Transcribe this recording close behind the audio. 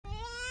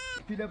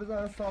پیله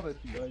بزن ثابت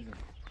بیایید.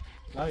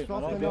 نه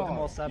قرار بیاد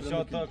ما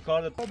صبر تا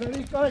کار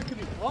بریم کار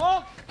کنیم.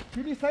 ها؟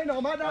 پیلی سین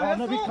آمد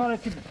هستم. آنا کار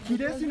کنیم.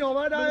 پیلی سین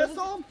آمد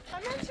هستم.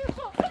 من چی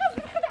خب؟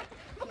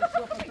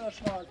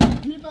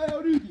 پی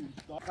بیاریدیم.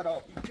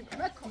 خراب.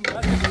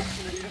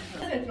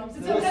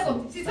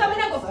 سیستم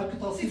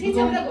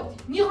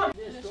نگفت. میخوام.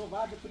 تو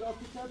بعد پلاس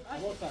کرد.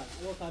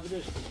 واسه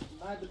بدش.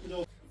 بعد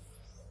پلاس.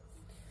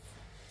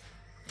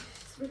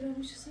 بسم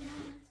میشه سلام.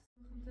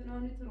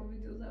 تنانی تو رو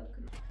ویدیو ضبط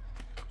کنم.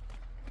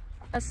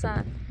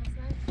 حسن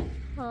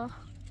ها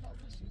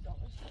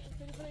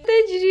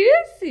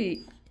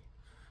تجربه‌سی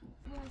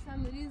مثلا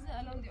مریض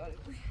الان دیاره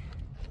کوی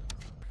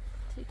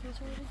تیکه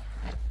چوری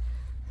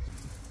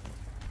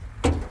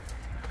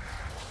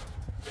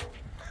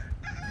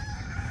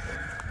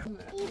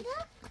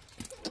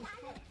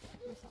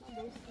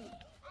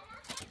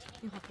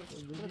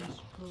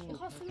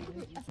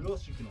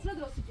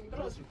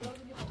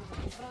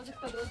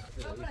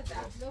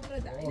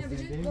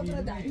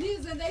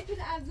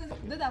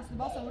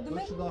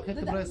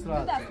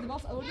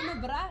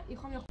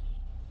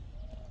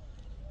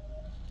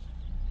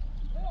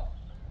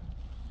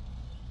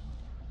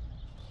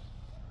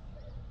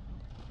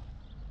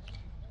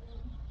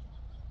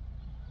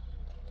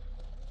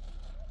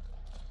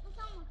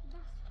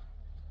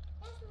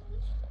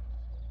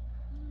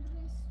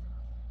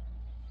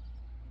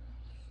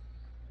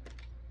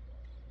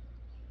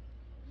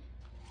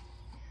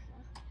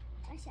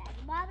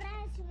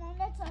بابرای سیمان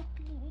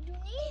دستاقی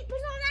میدونی؟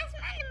 بزن دست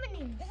من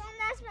بینیم. بزن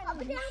دست من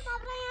بینیم.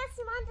 بابرای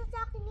سیمان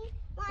دستاقی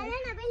ماله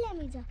نبیل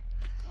میزا.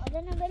 ماله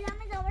نبیل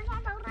میزا.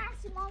 بزن بابرای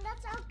سیمان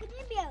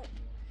دستاقی بیاد.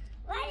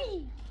 ولی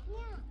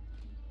نه.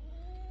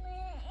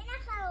 اینا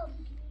خراب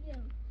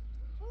بیاد.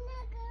 اینا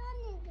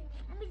کنید.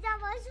 میزا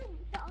واسه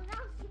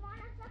بابرای سیمان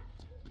دستاقی.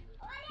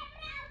 ولی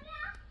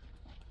برا.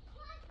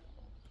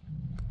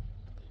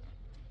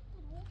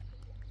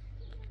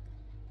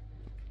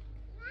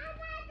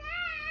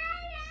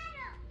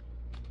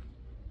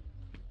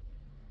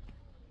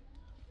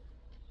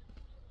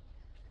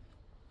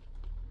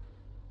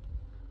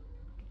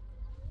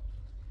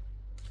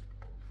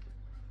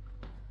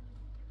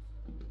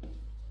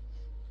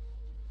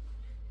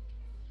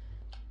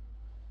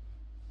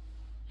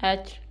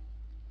 اجر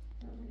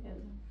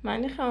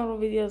من نخوام رو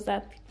ویدیو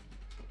ضبط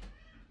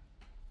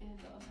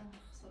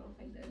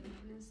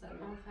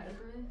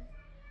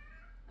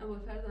اول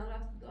فردان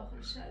رفت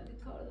داخل شهر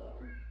کار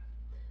دارم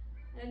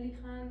علی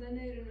خانده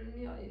نیرون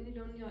نیایی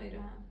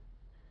هم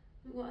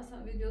میگو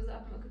اصلا ویدیو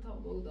ضبط ما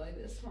کتاب بودایی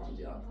به اسمان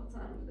دیان تا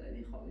زن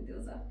بودایی خواه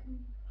ویدیو ضبط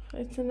کنیم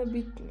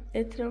خیلی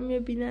احترام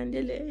بیننده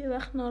یه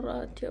وقت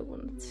ناراحتی ها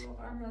بوند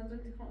واقعا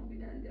مدرکی خوام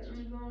بیننده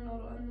میگم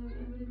ناراحت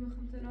ولی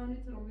میخوام تنانی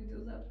تو رو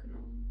ویدیو ضبط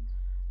کنم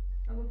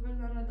اول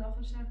فردان را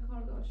داخل شهر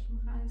کار داشت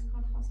میخوام از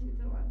کار خاص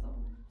میترم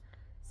انجام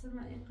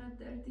سرما اینقدر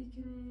دردی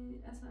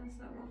کنی اصلا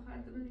سرما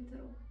خرده منی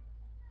ترو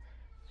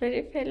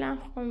ولی فعلا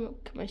خواهم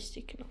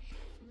کمشتی کنم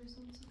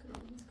میشم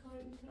سکرام از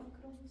کاری میترم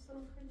کرم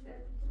سرما خیلی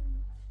دردی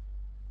کنم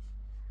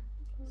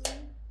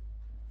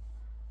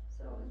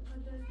سرما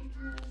اینقدر دردی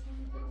کنی اصلا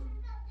میترم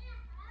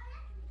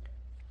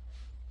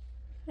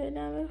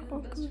فعلا ولی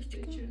خواهم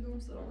کمشتی کنم چردم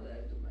سرما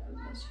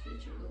دردم دست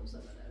چردم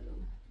سرما دردم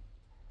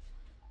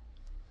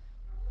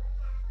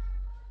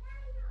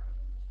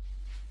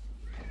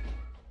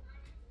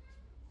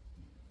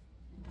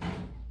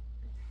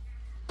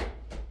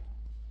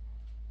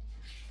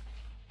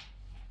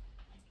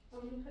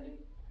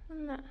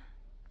نه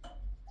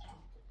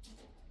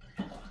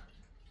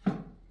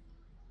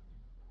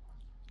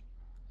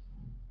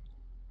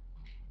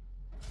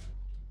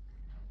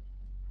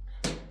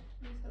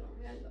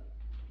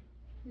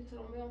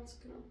میتونم بیان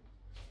کنم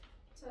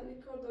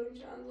چندی کار داریم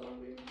چه انجام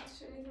بریم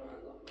شنید رو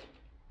انجام بریم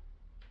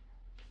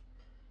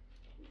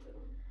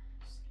میتونم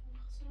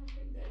خسرم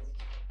خیلی دردی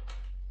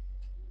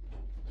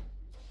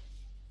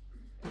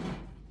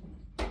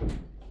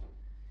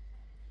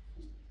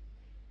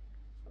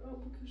را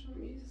بکشم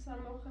میشه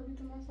سرما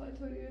خبیت ما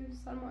سایتوری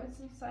سرما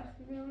ایتون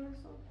سختی بیان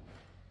نسان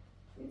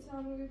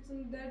میتونم رو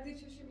ایتون دردی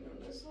چشی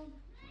بیان نسان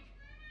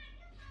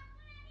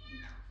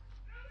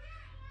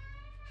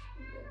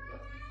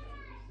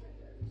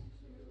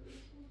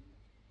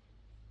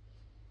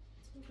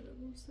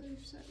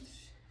سرش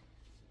سرش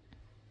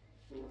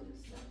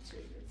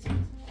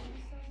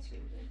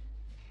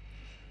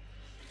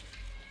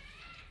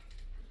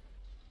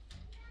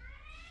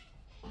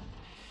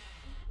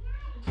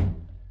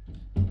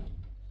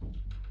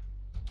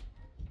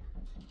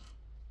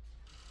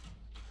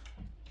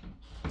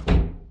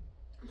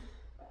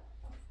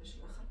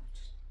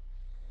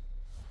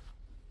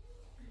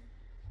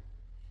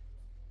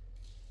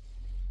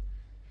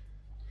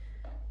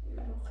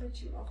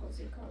چی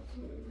ماخوزی کار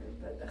کنیم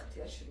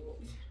پرداختی شروع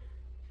بگیر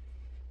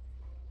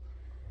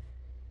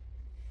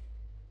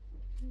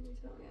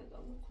میتونم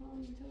یادم بکنم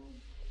میتونم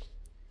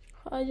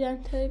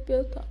خواهجان تایی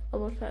بیاد تا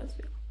اول فرض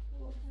بیاد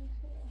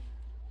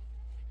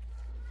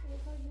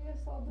یه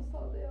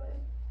ساده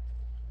هایم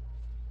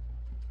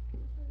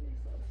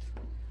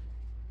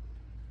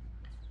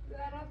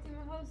در رفتی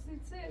محاسی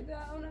چه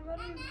در اونه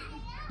بریم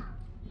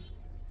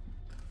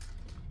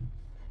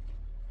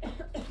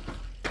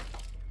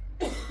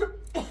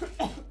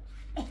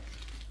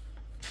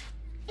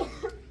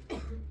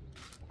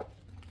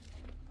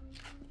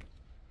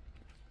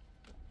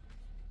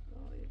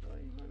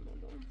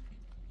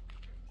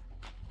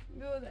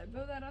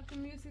بیودر رفتم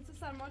میوسی تو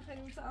سرما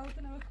خیلی مثل آوت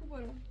نمکو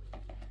برم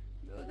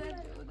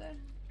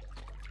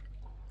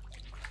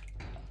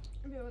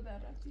بیودر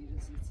رفتی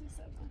رسی تو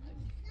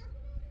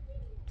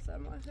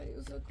سرما خیلی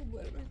اوزا کو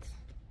برمت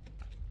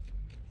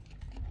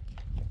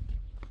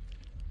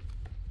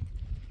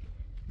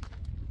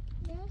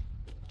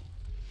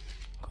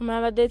Come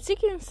avete detto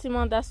che si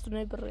manda sto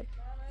nei bre.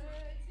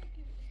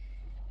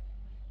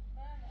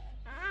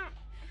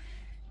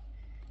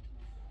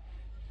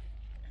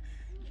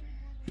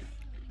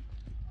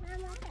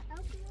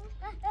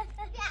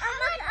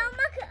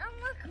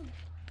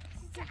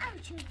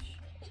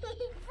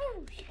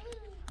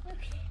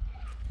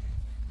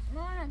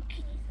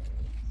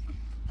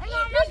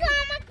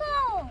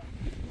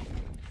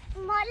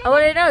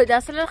 Ora noi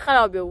da solo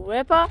خرابه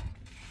و پا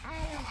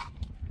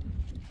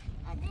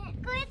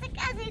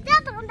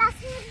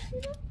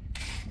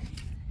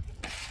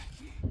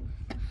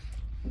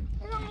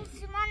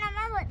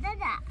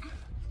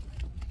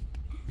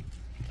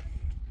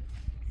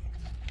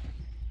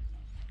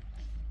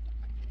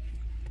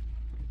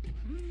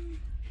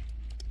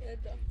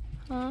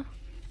ها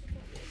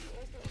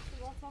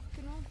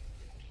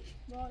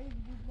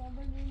مریضم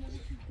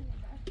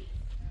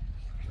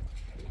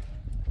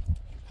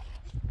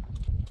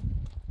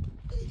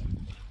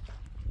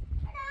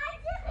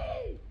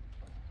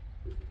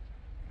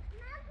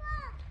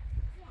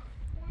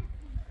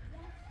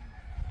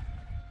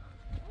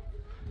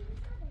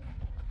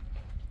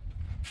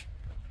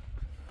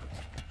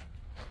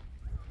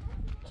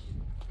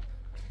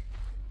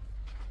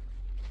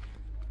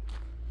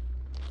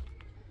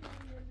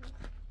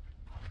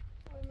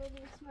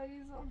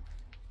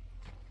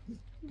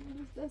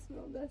دست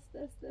میام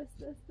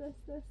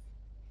دست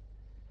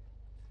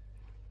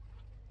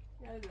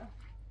یالا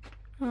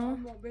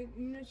ما بین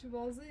اینه چه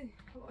بازی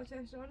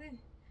آتش داری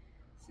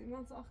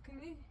سیمان ساخت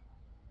کنی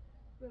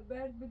و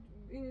برد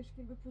اینش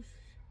که بپوش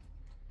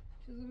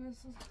چیزو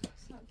میسون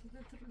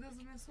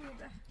دزو میسون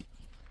ده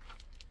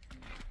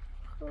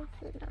خب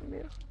فعلا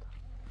بیرون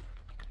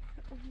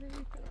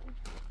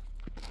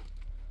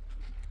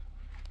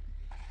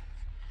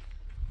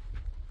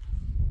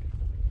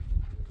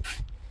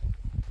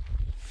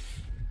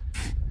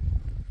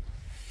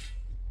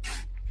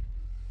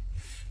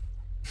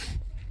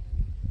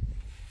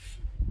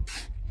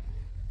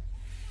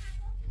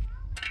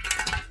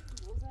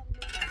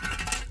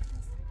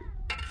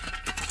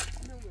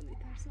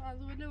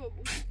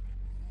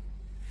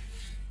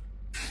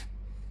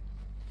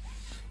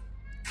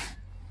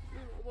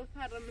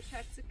بفرم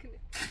شهر سکنه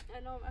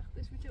الان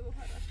وقتش میشه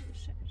بفرم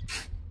شهر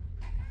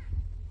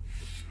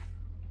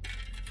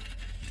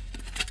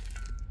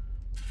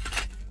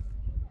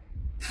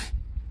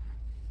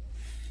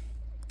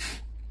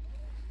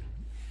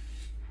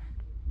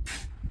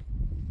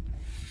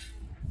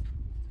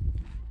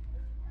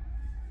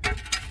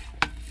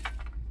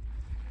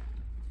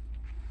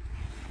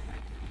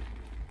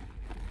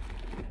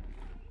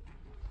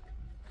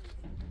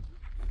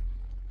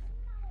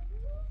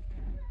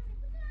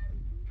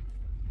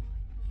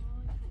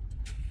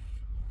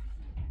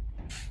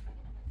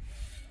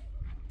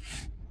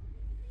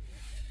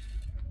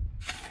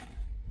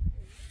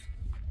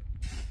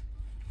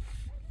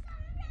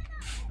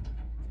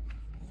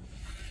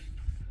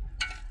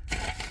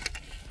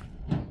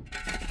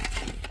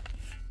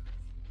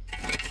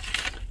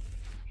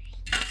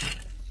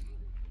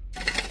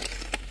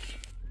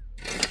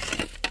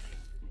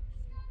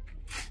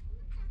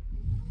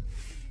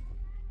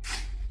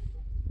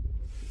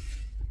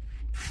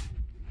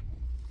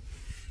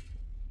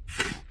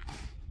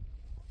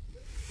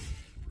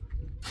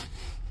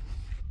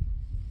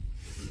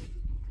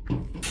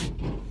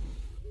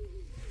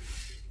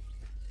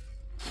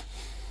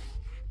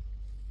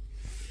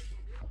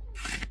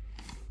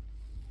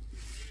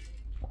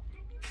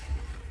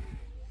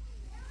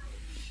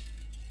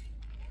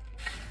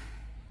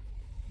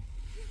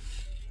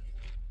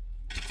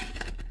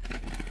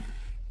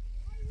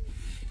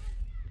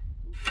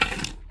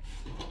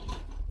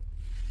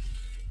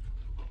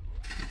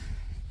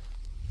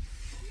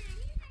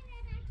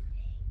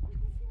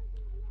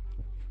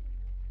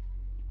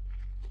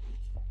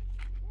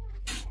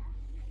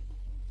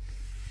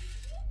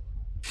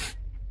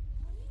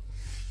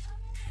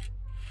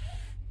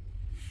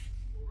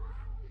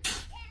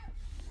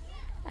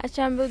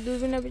عشان به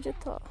دوربین بجه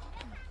تا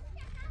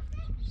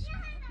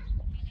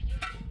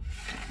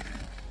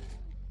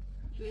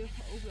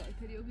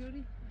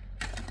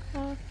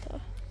تا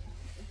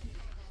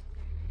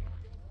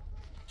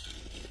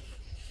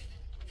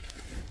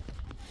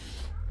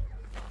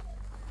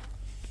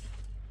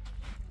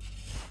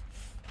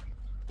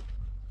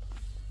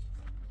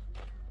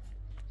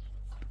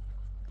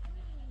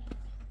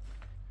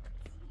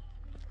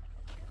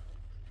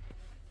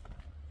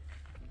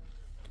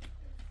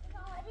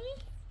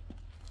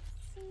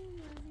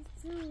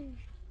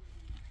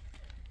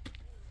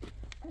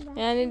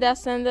یعنی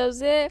دست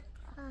اندازه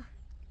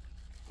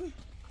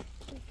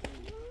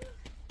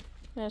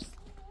مرسی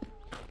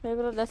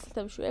ببرو دست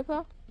تا بشوی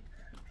پا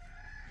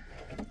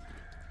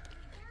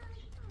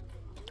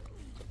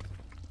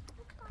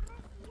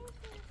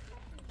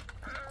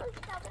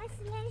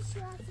مثل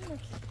شواتي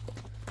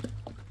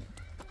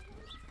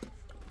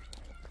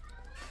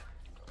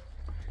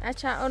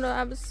اچھا اونو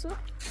ابسو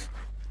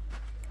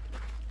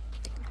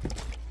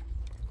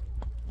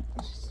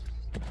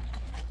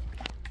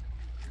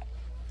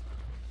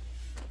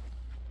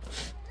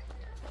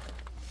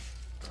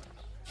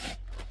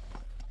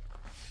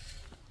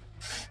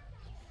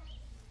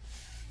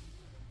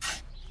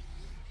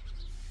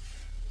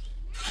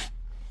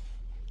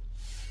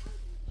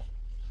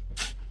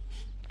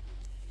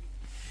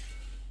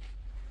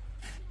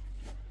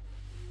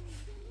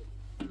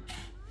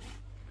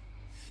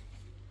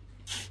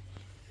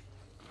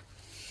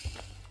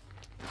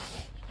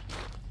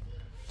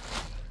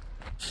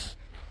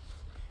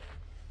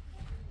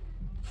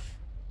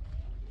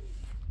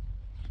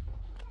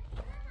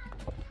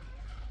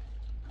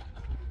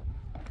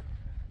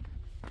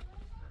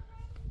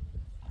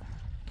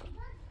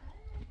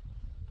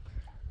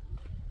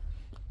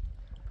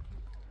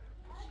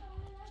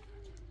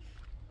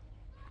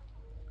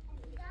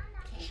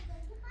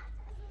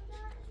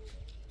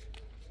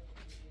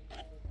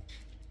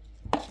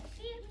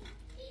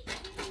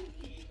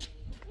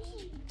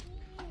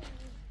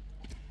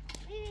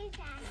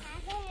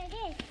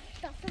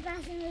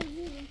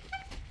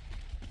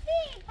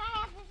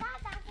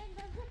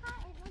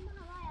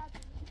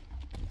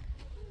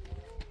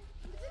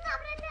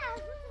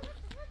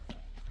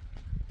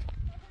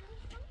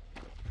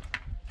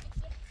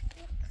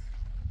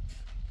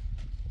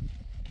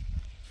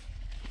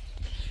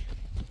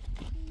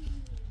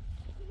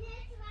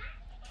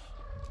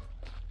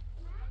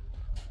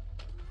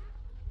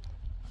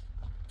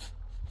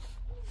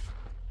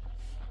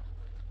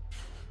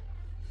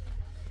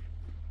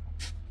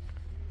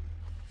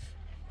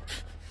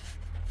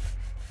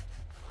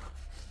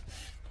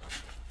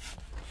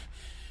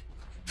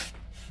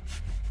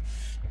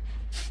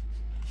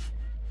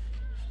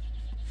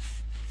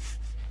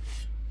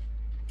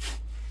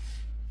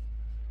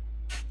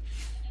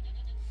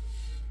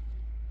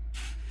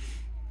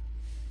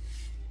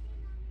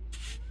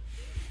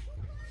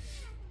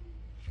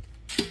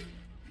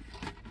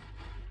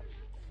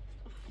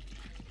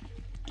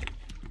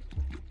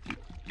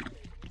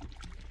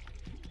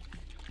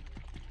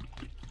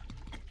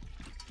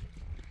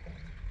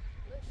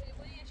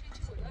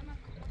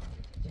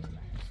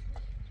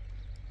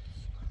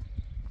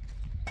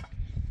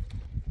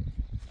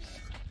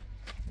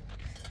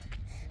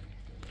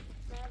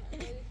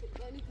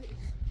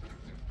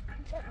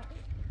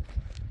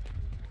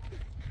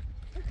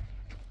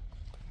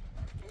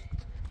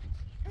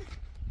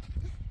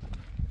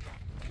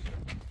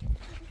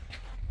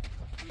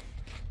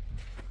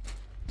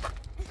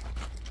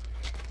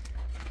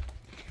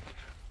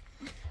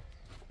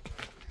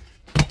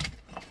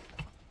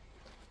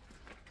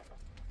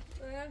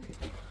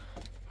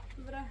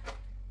برا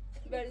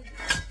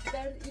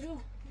برد ایرو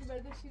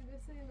برد شیر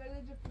بسه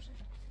برد جو پوشه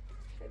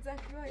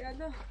زکی ها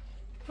یادا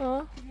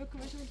بیو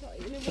کمشون تا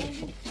اینه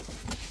بردی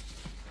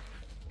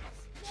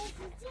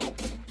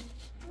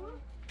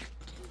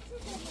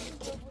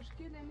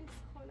مشکل نیست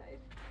خاله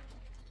ایرو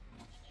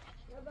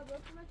یادا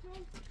برد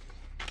کمشون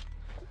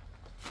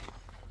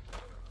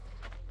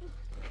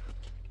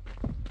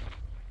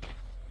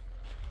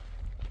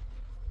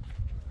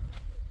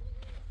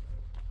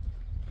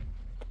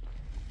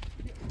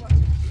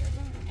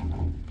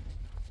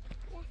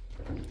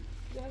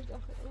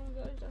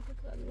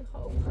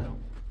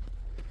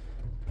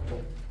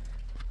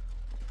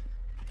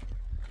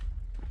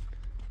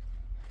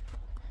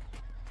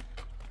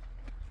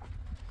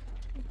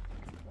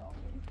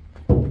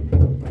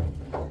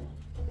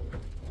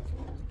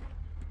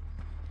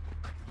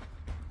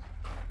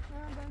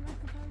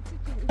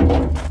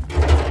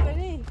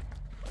بنی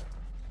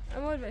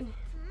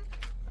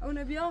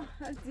اونه بیا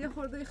از یه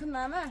خورده خود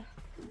معمر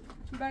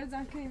برای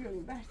زن کنی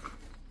بیاریم برد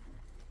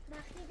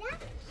بخیده؟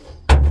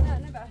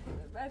 نه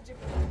برد جب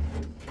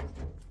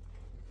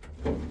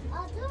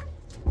آدم؟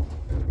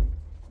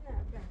 نه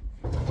برد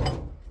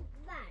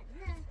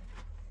نه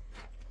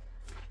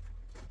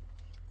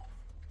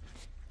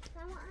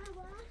تمام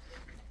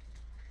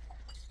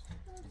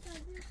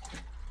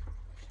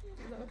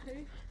با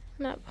خیلی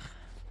نه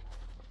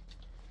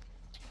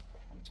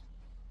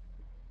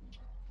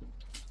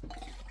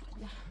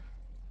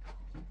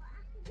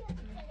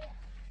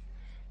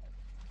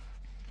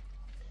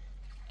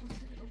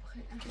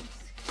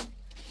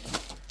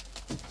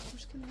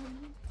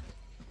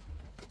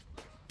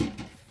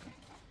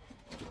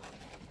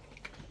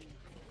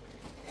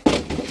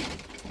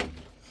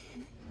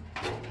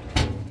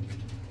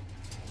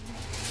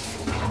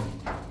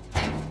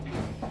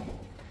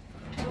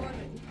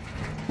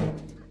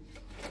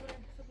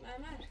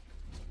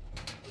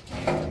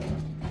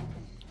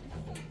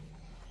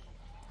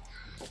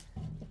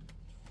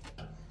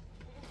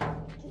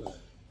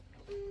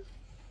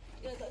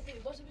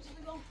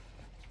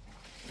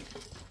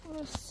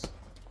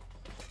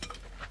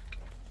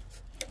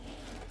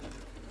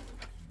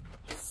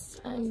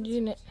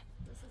سنگینه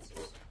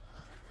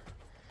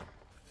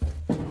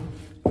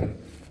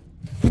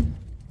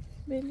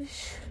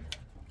بلش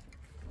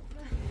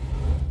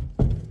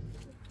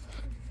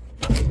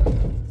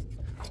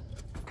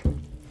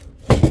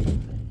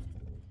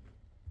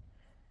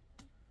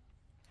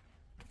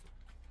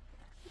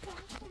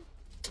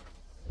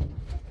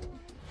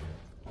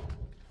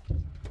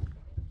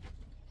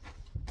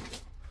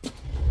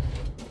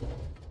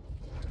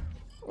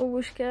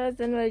وگوش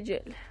کردن و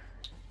جل.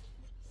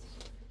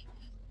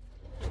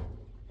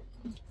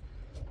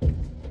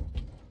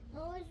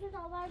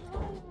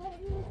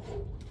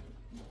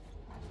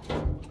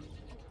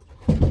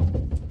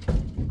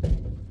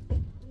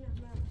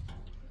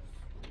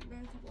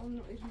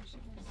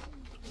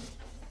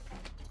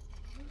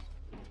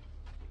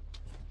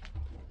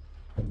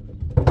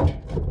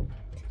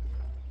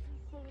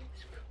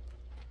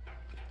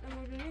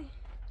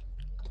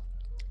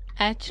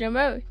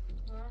 اچرمه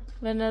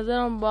به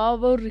نظرم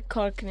با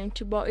ریکار کنیم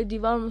چه با این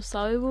دیوار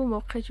مساوی بود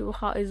موقع چه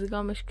بخواه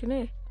ازگامش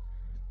کنه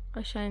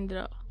قشنگ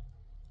درا.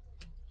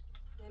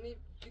 یعنی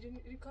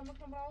ریکار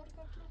مکنم باور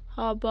کنم؟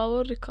 ها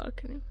باور ریکار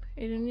کنیم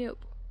ایرونیه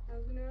بود.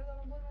 از بینه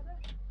دارم بول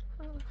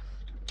بده؟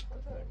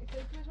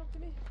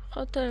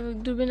 خاطر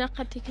دوربین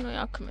قطعی کنه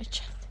یا کمه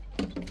چه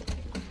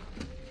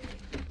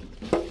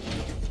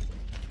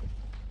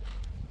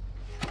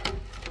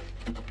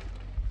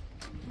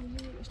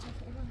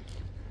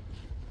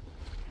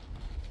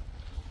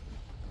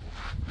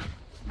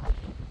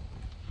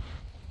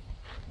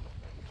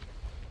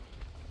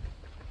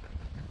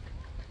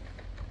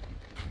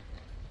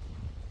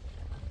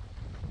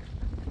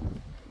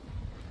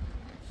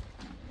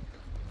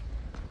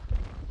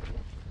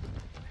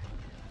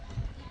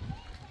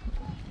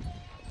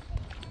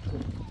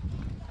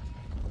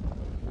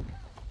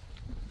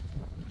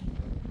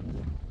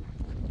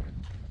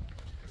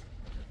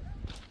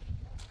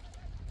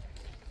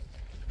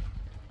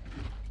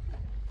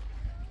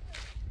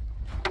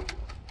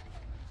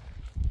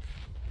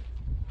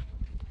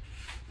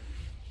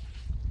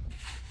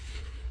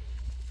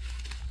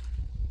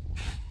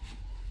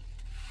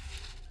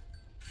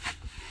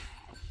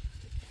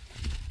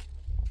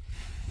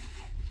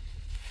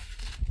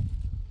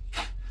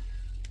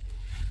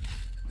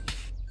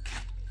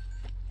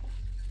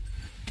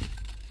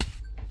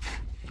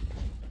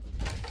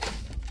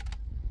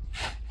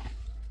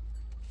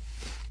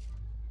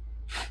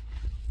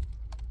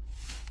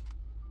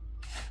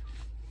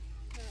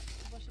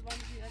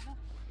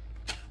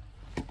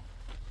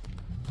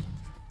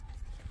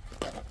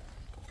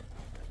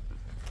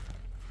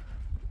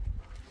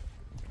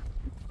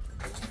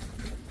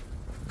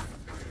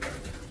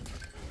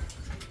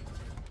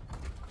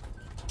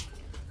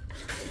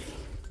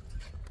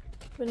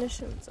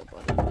بنشم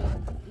زباله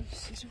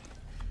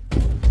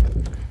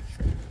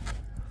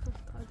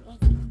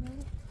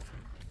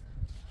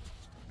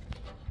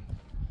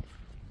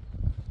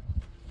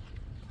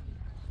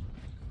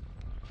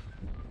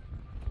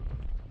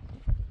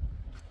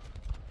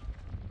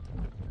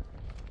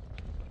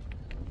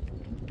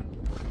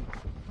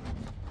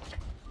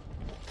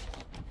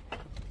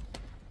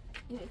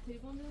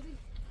تليفون دوري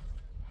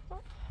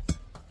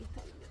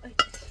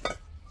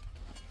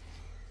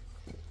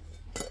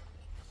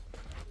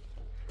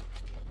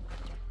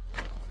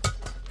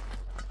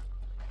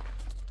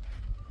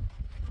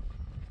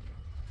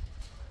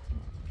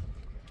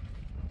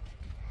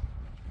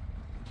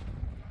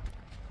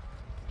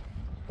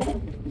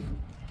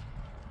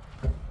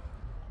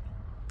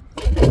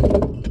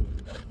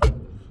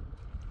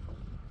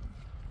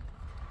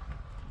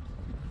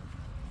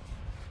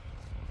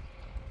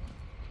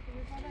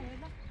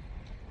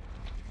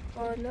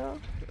بالا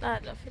لا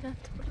لا فينا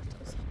تبرد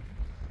توصل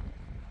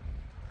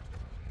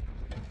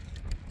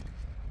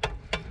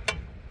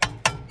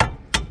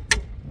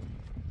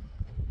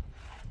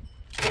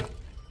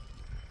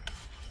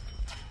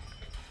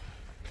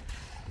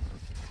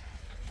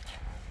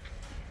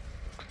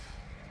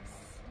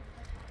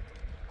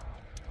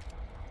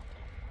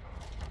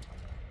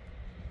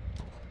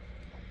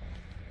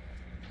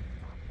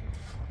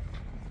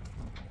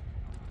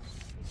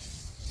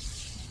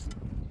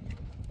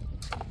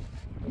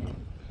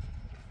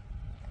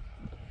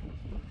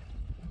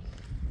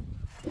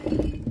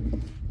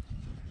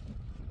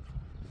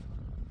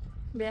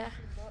بیا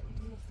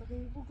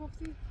مستقیم بو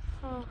گفتی؟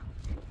 ها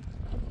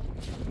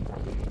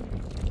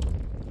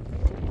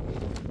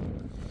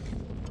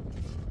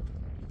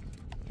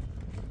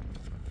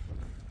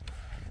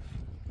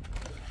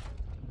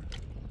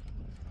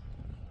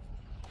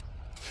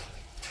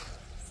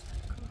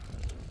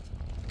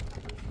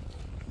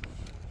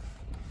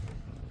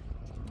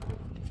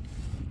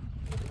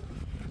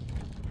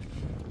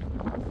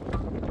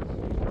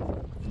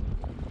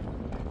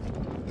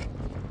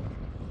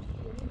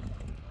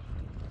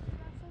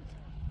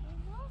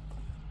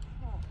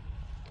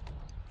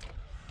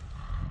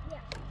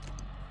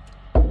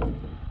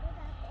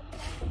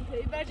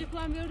برجه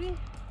پلان بیاری؟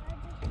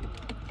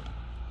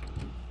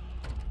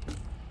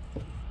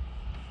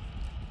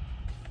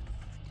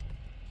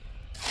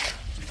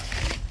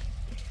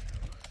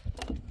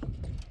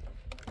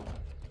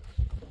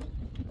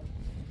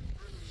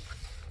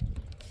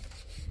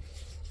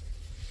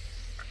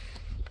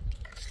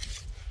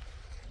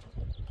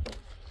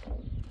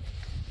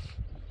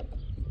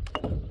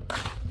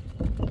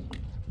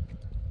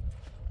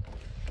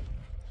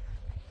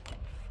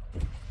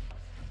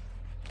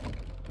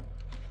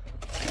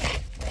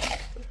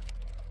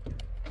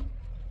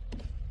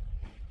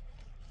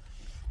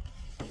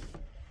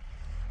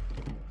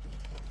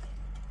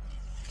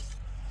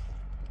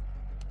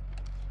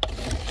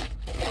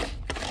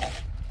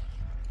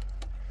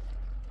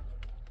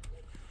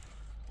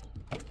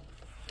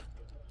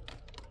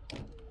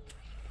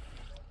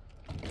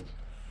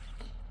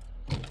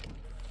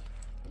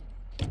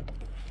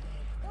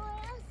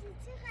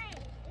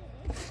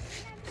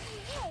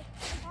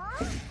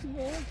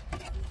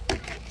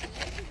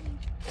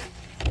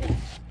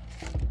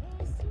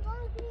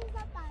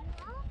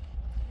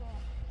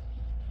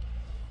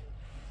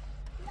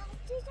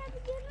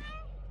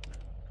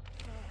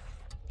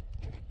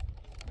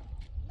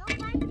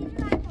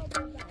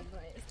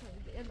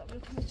 يلا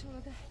بنكمل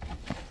الشغل ده.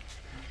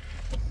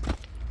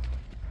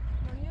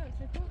 مريم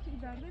ستوكي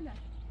دردنا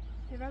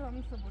تبعد عن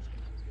نص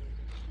البوشكة.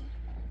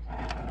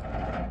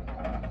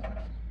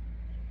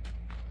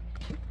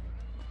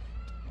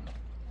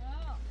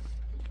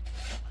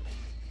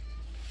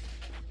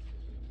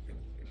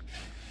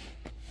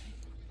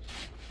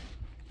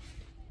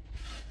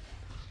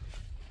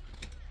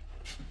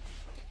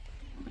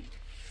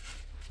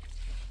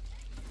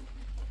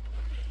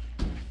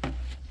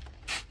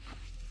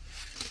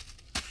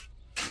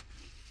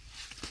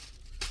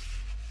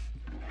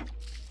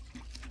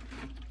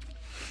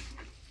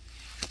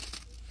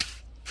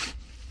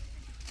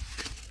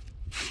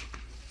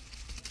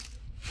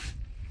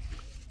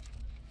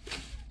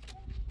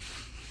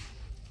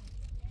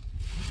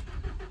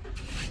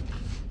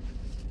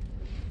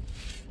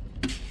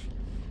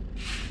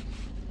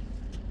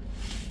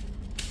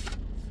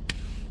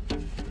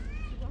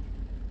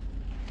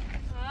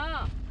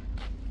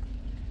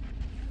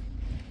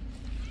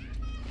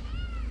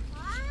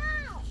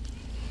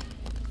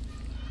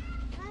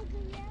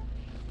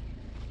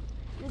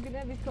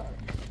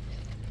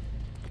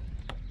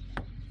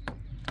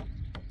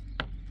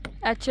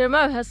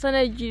 أتشرمه حسن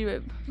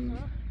يجيب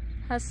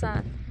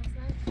حسن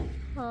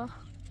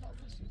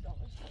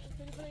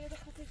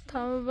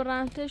تام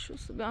برانتش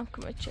وصبيان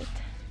كمتشت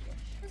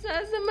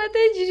أساسا ما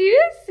تجري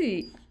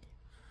بسي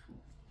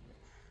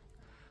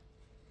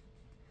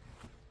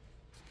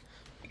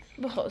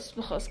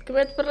بخوص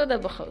كمت برده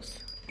بخوص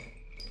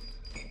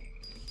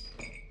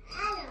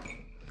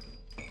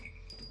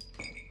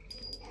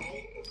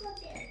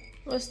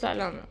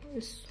واستعلامه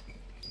بس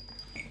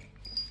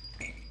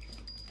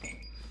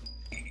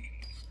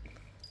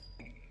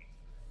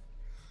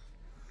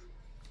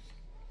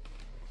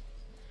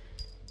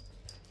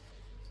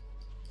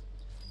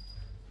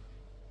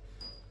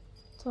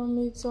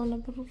Tommy zona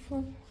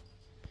berufen.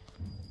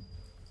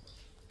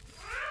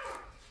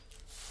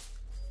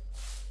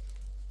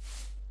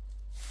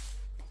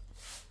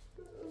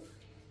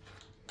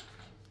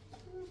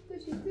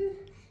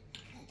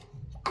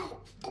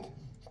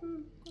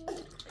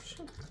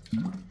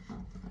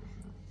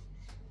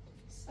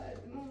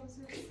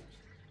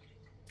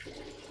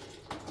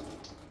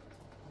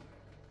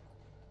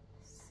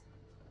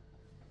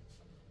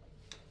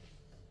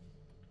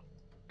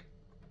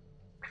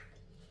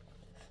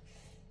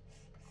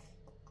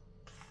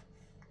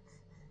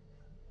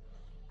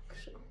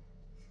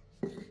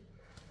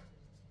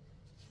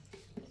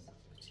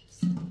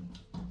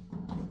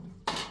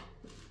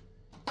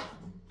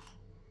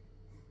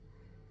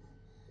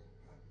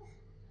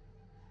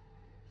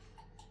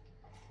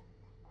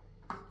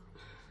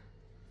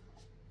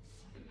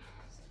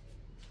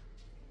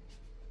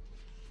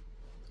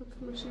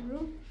 ماشي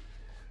برو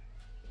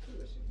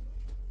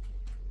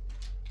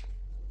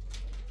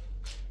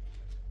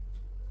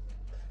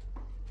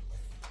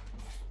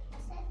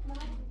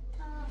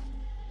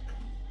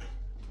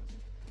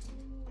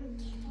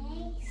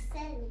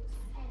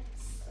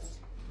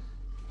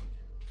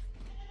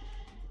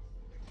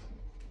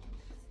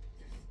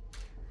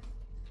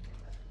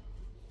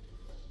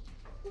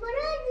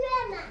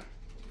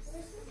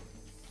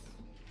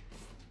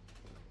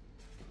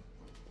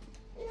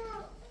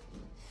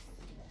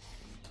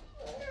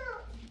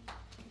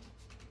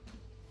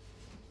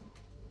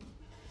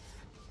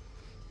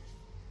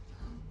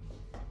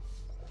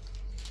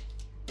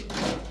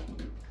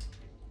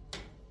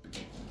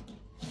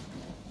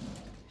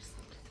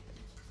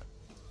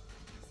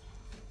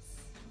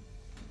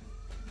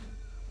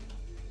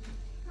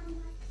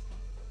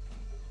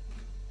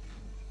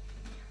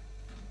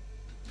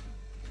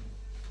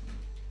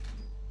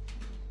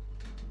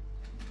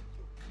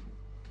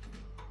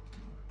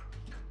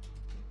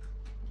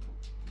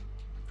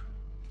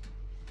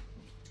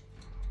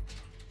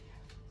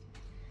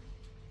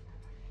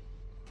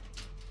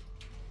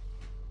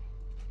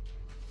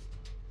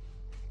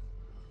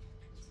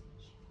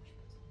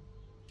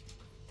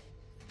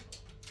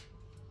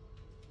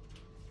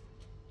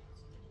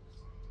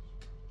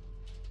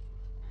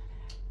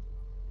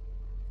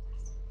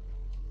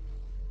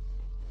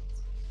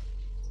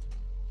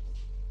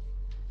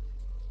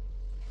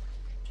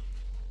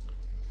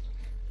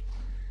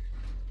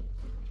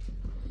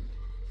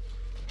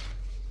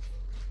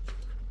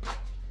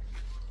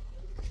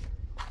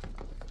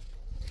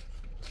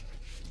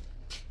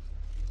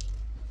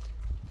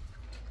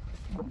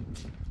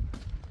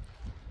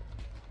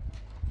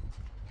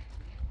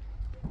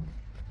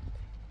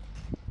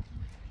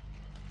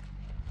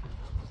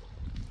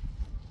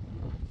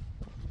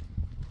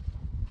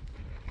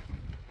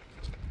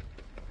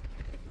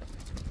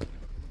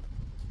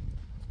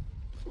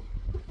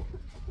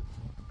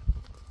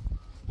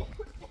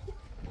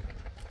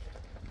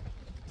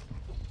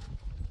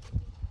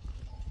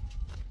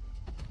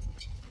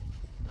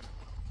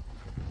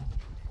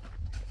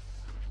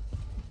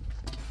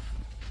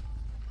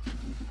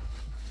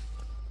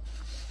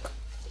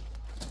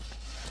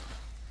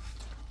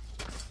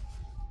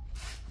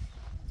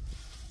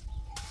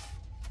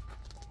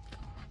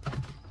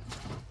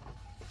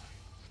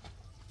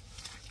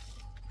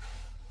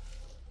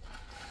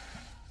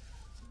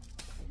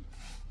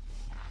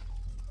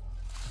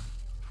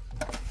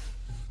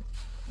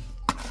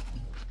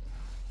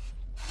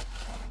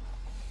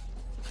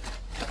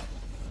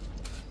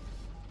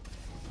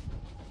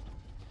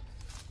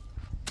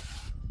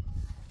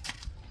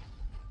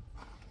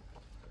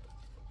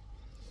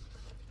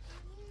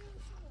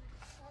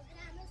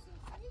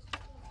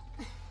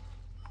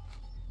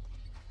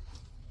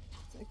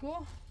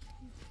کو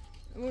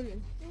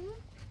مولین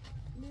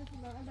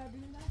میتونم اندر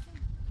بینم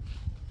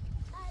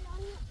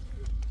الان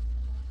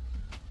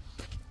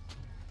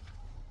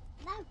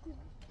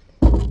نکن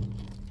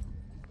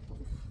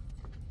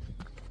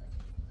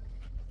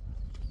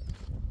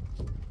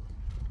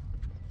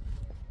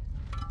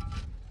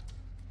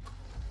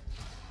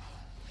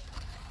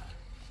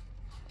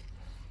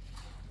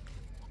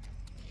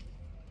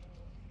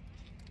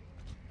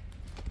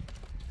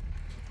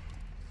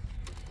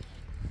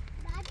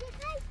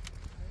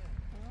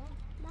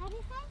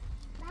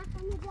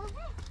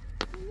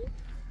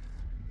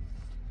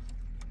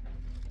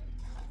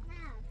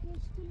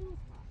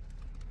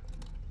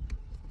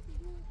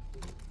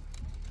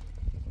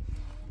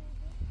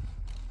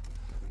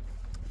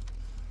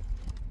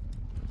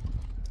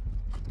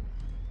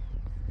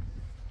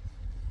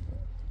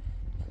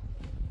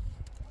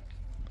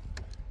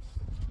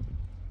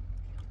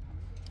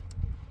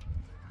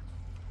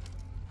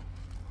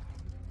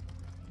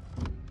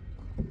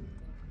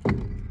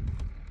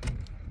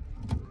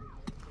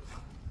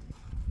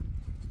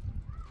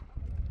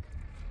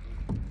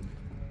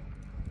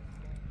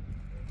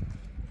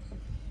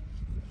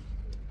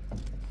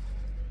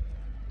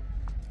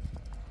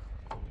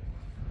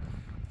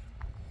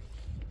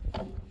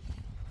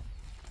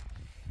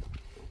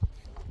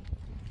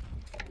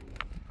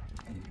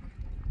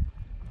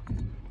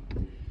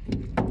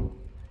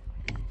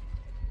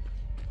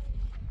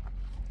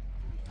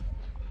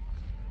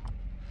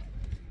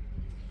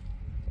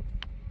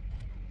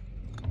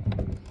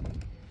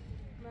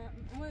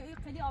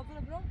خليه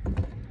اضرب روم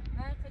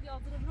هاي خليه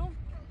اضرب روم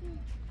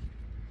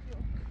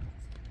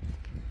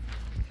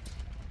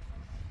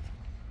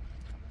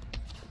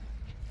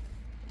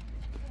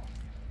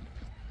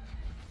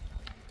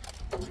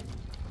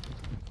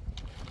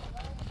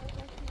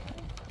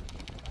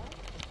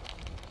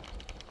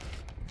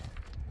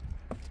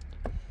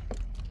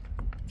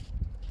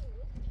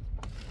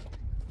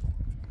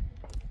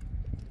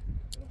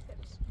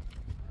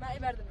ما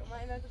يبرد روم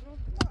ما يبرد روم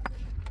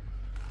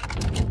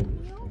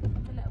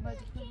لا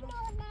باجي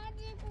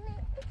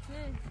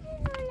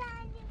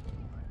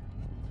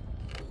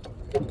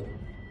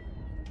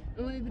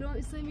اوه برام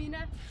اسمینه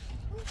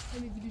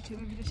همین ویدیو چه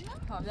ببینش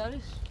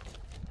کاملش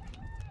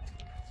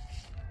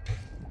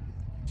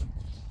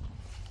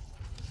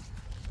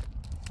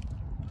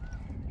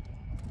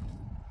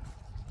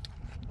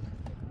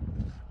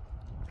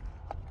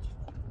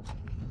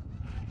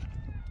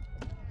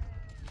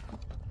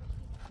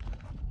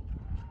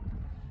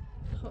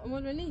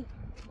امولنی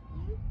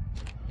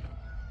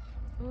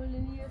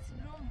امولنی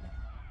اسمرم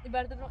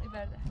ایبرده برام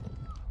ایبرده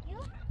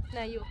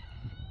نه یو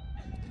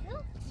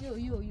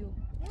یو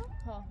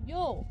ها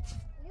یو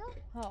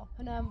ها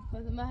هنا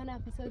ما هنا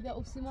فساد بیا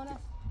اوسیمانه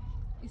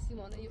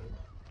ایسیمانه یو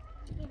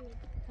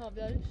ها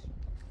بیارش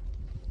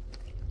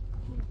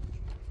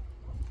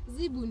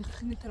زیبون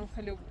نترم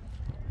خلو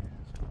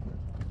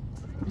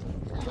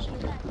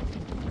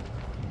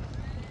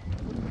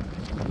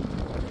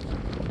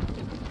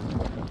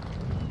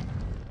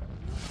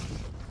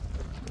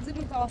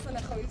زیبون تواصل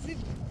خوی زیب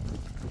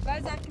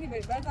بعد زنکی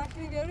بریم بعد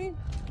زنکی بیاریم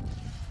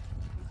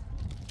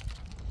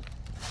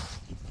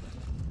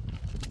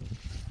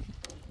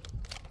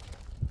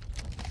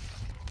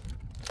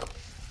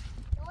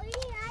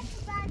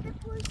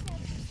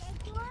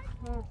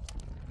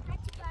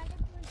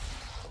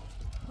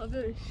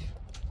Haberiş.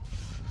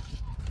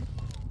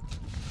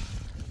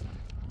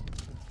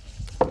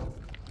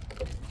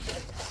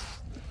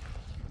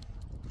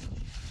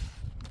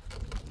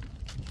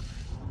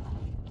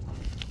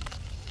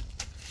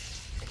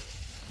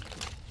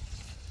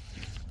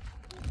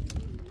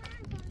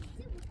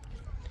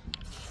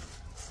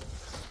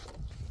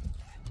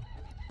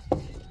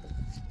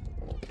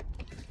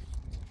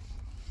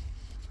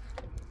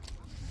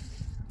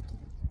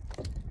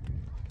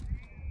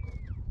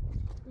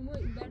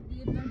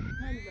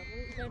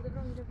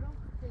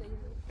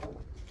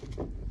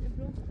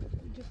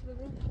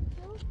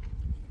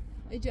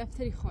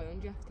 جفتری خواهیم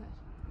جفتر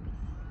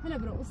هلا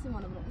برو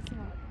اسیمانه برو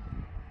اسیمانه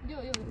یو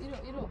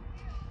ایرو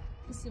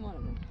اسیمانه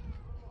برو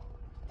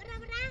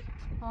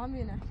برا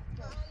همینه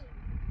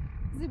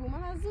زیبو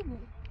من زیبو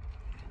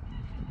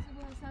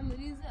هستم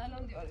مریضه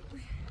الان دیاره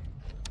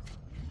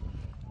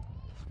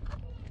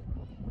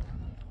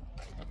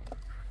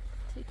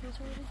تیکه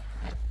چوری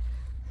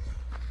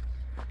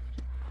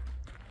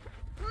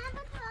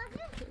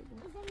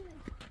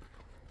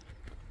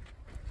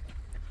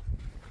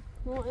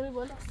ما اینو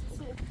بالا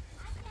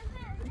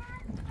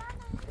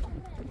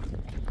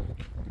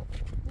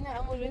نه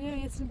اما لونی رو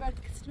یه سن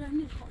برد کسر من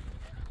میخوام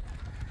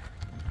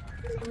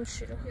اما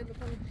شیرا یه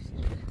دفعه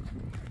میشید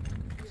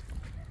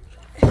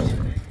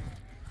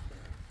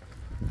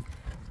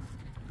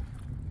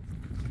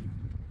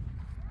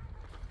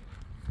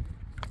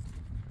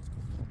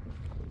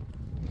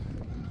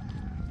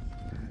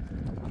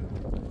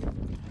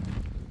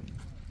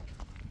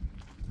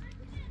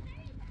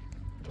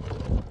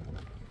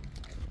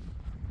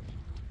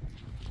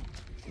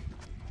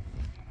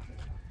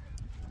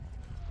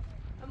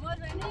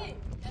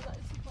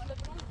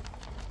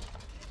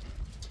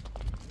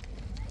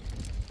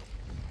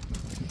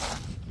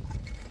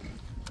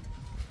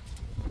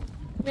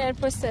میار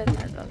پست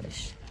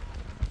ندارش.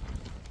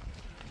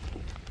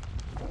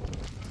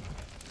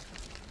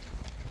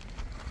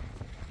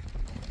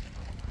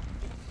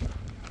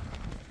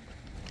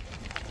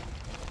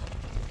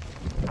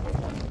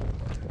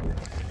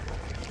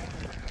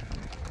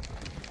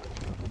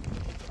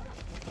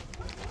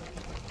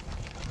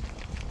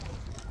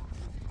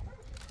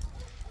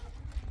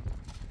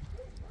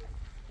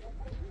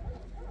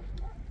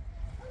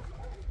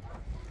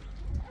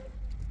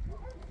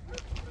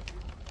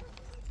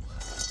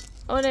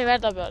 اونه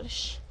بردا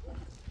بیارش.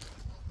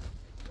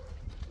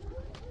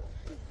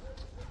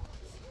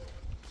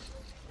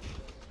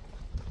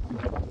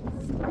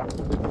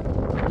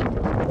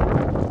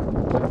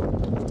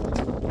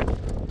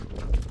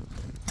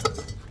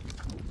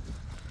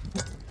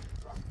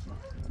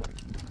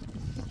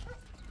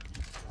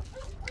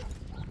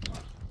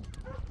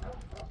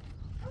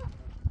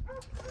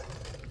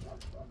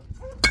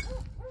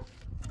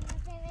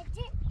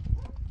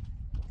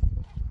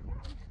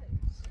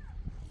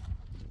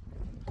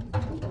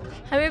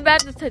 همه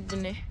برد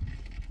تدونه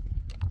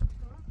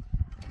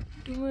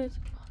دومت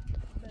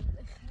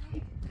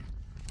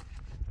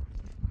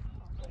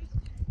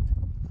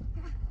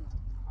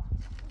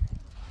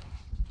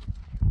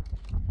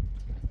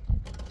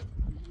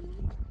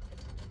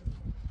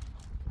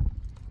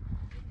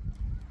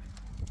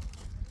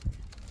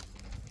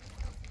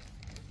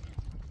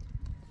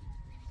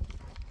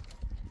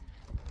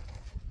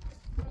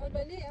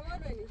امان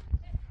بلی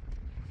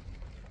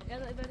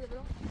یالا برده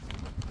برو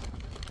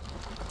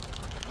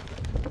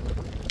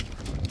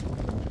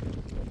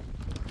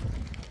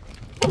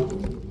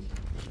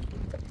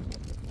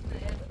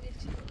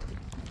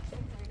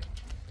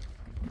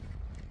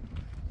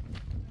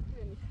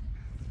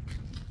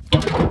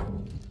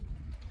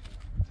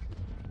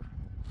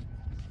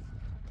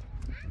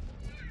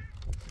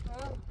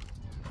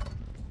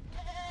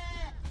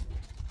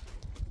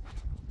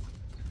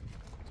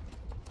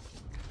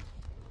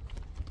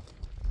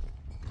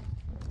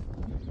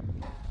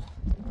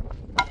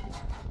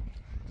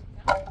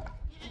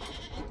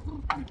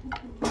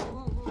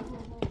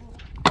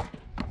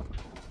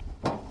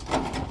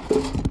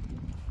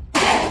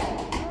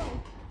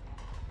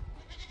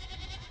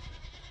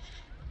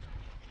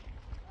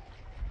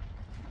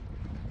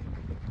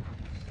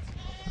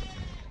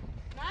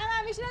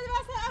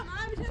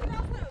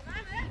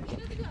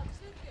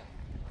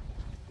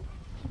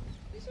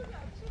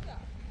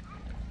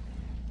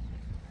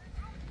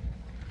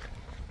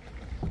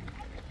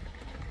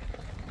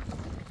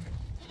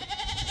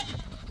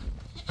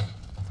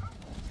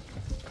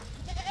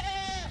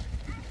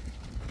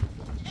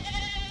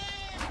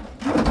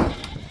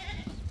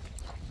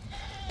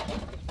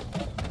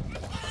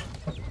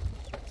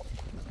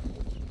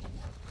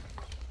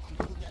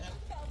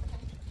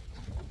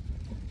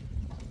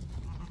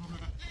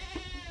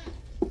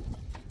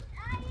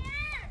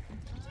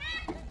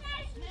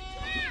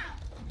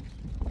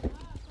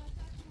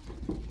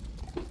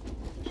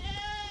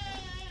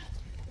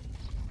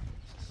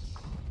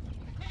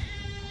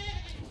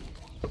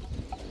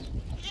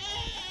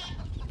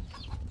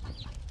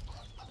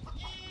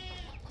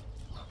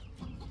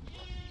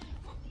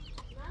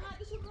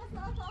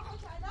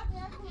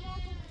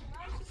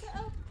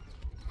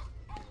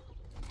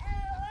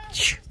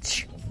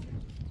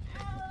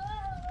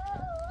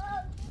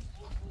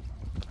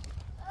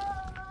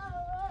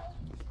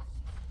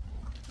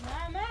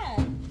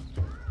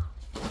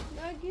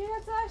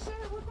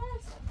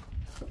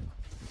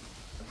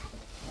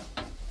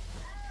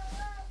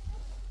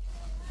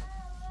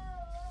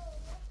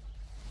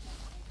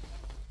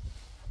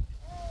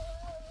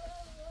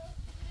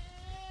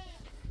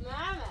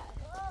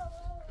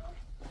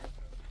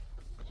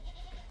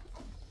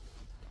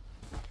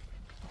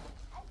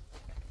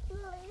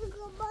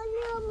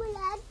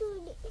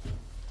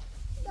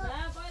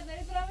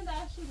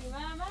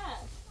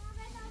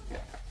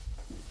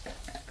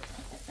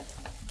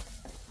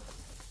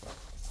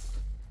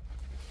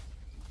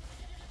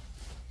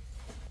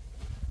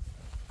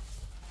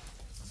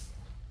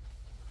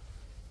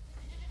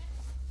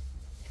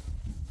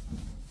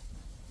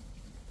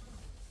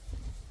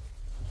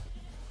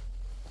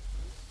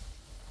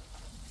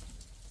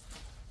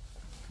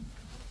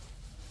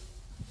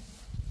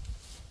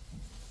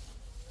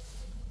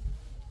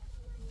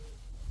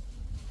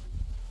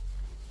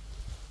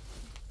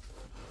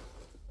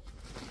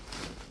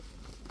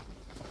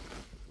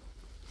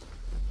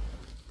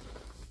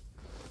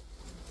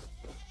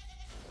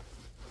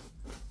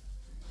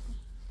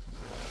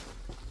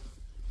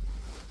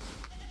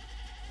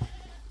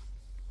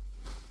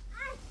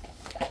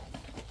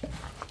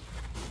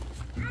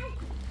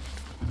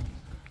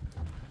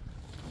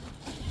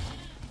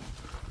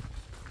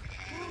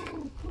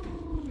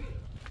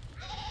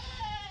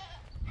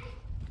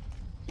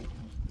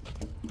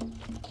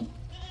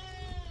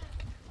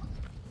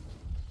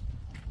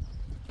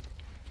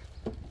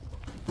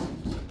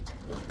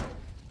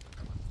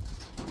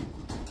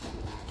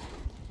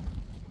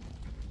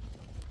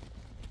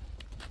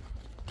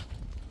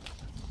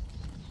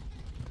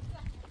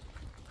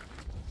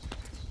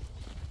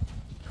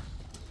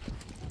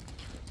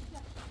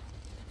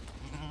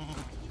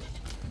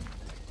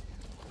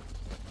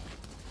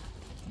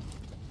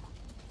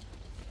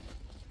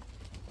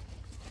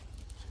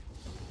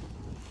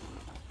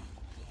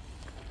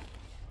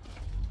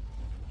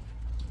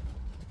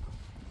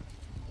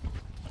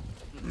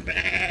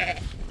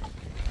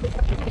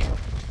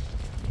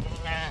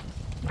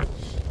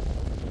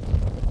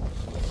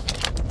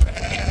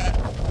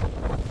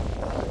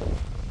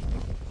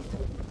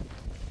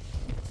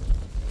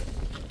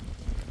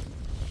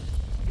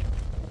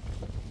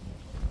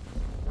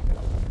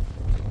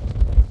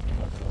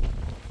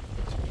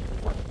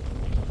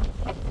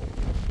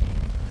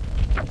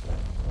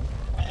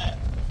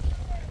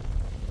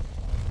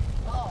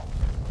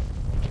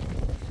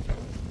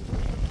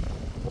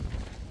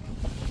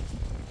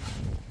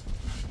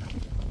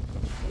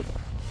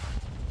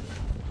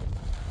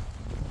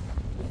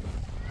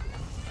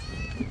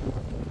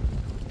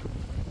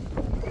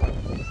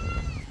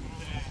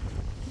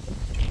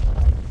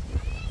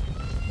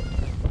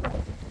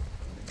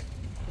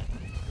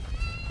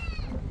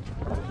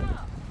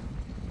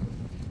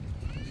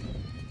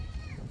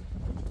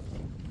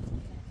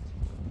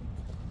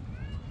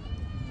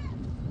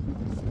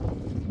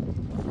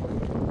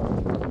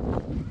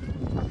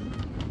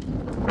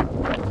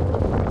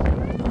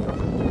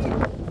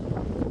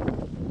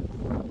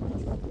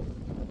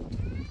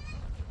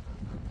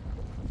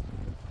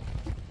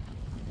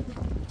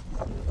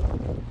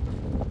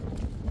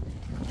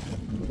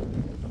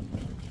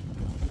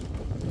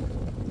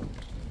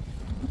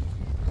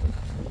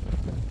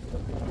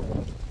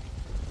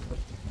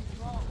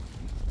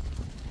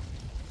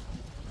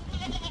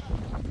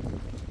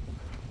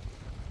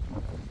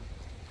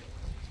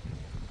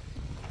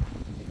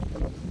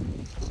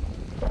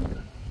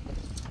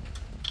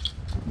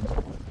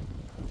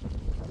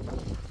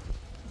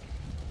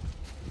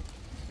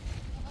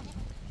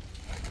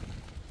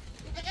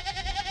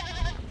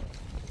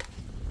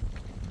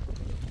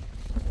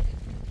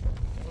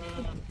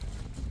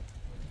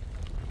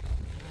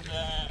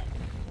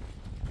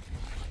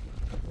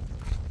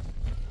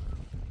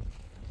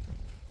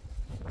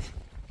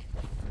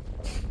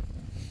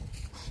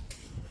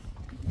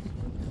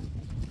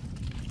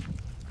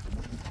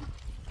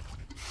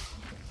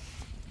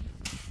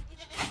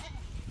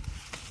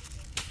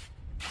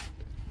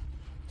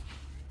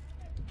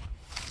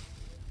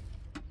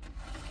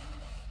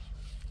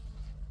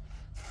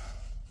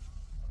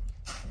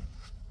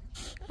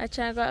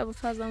اچانگا ابو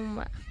فضل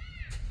اومد.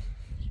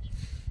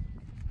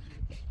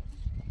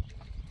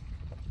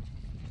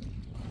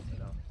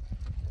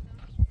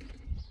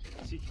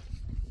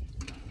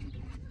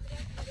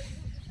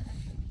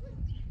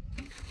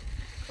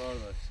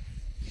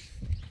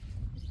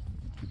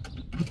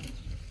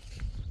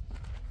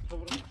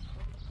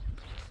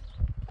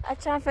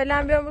 اچان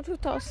فعلا بیام تو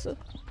تاسو.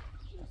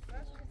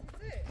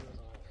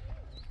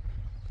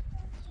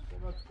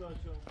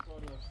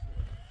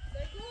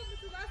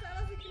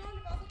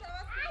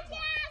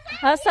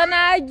 حسن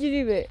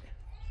عجیبه.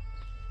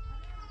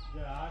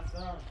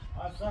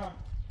 حسن.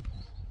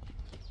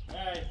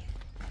 Hey.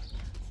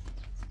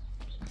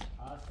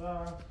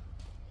 Hasan.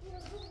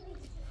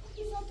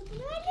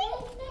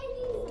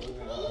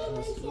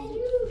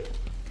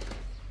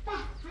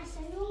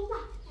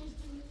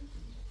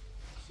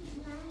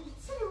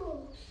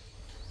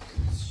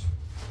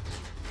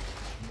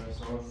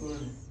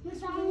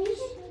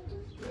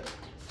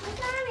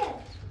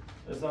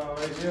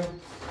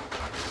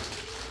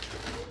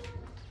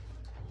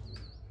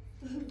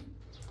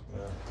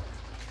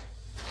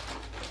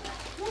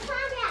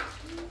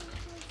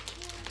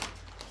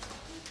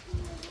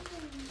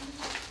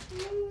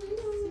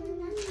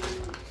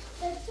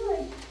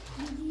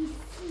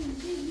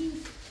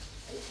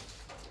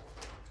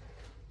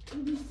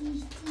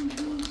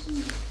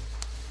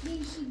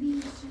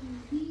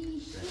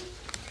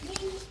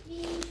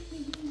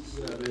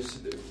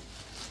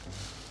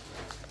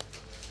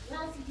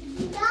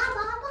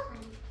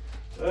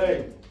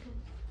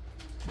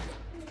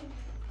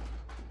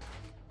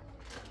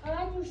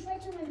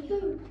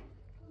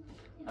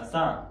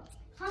 Hasan.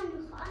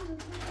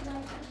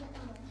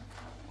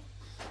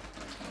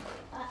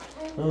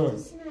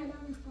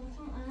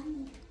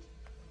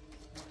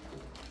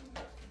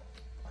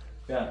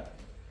 Gel.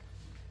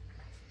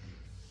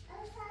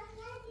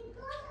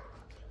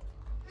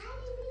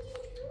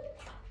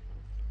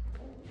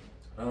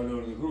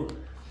 Öyle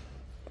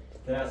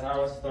Teraz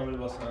sama się tam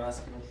chyba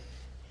znalazł.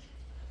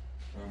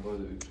 Mam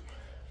wodę już.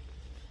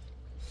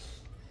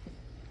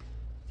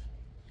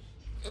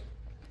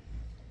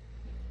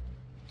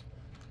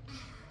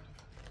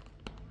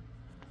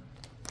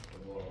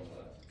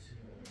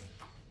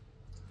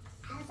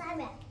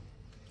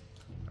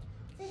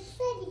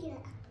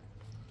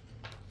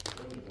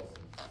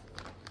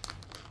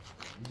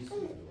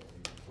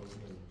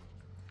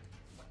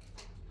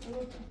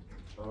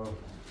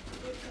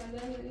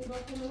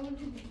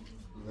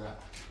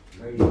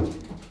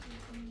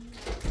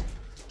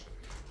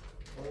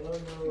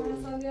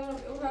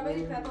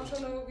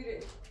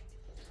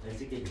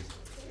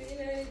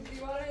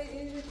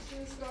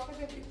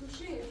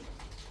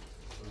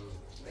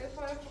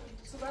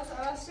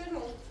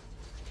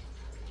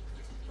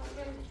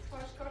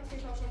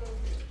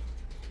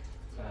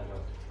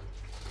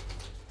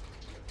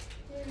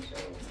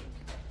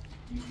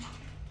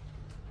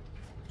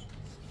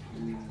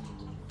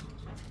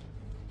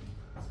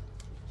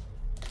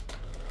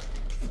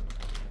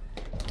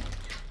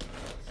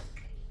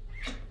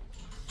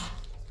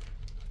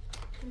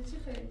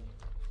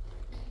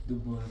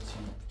 دوباره چی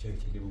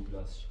چکیلی و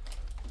بلاش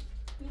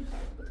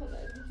میخواد به تو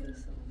باید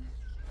میکنستم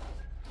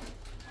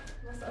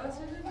مسئله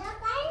چه؟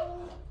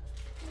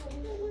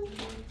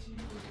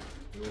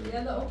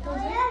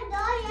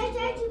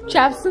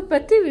 چپ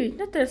سوپتی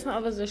بی نترسم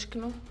آوازش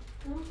کنم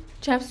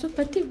چپ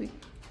سوپتی بی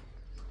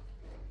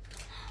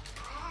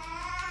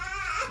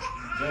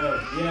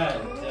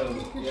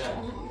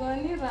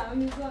گانی را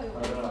میزای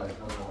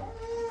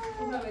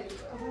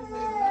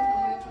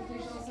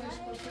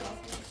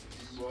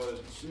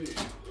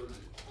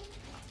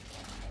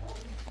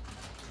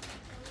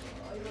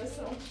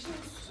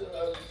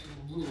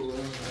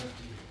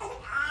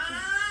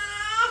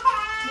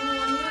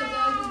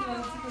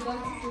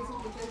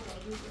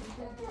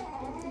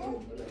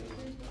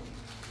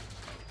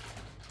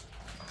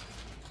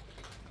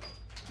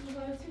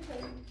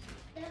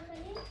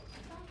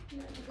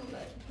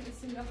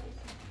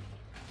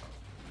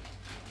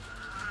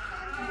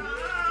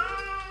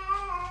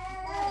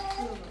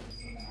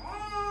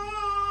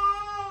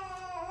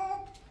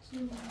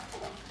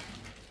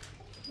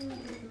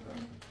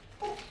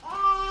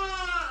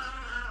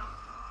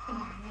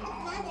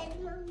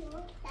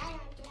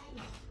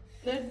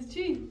درد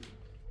چی؟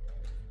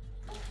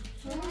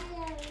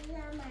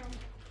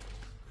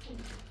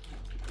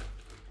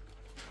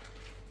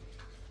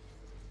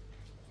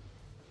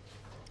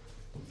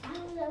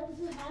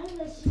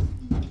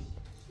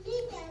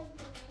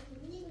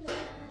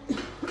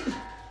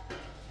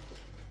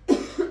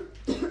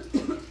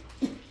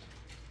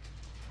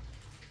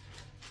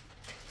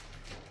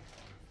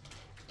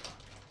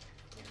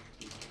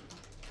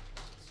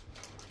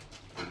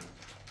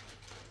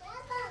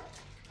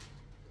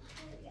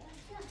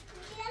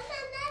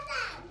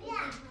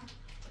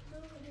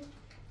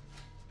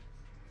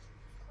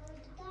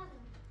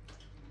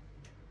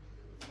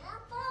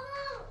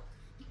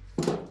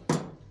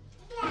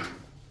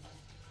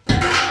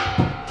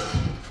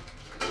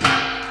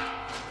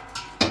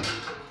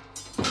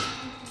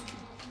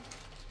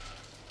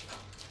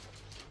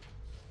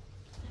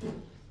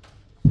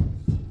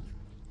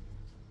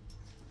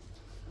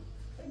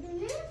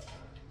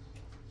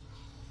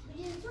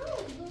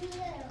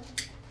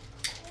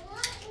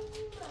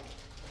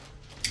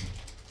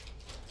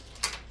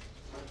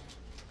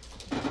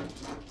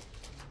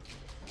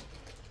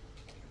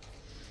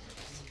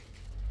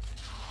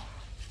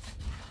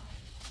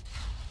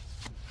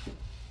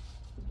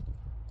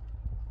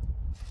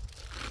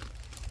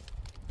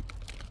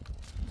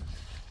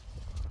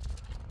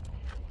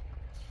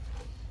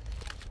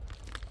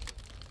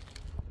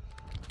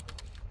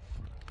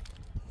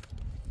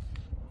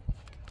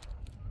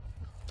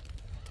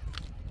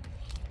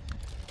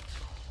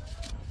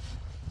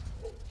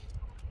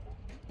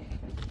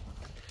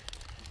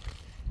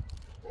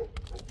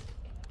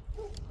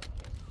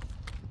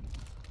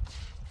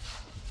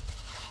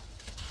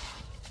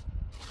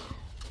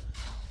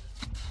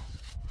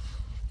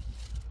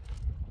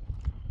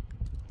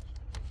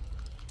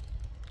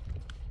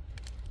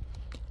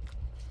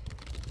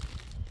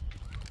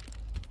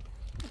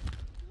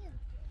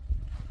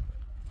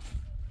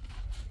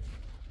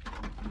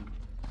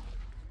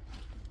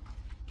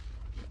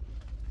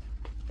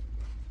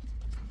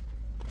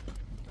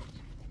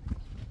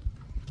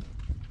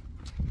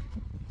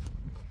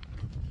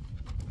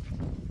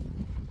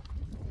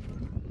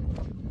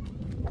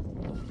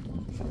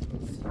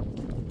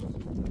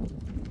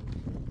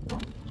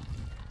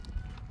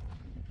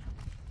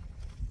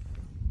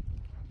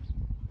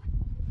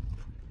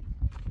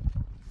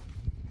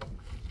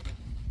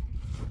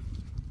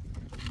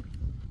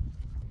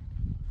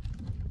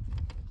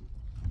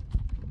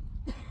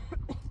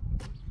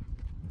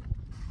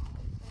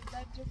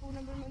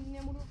 شافونا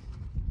بالمدينة مرور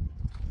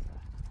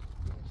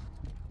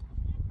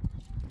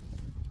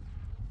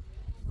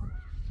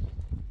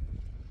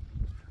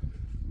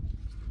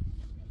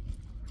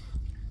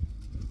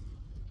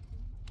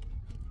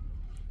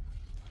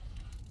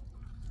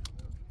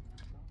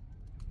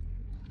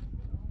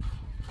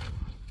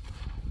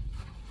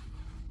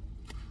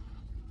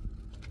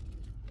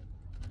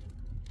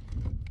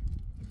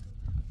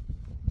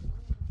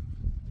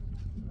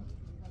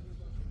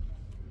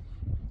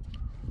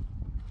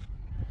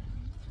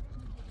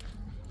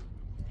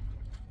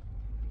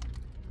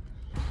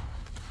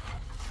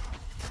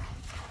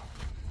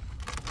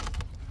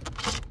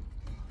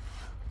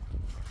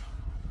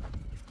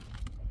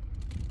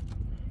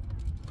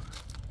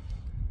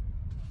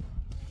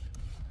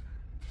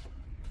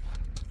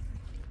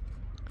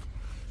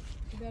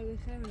برای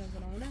خیلی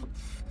نزنم نه؟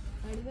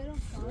 برای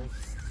برم سال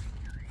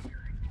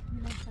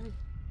نه خیلی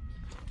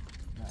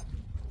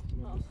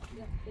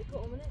نه دیگه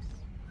اومنش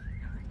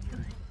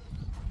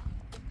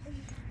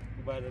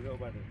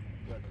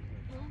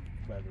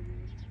بعد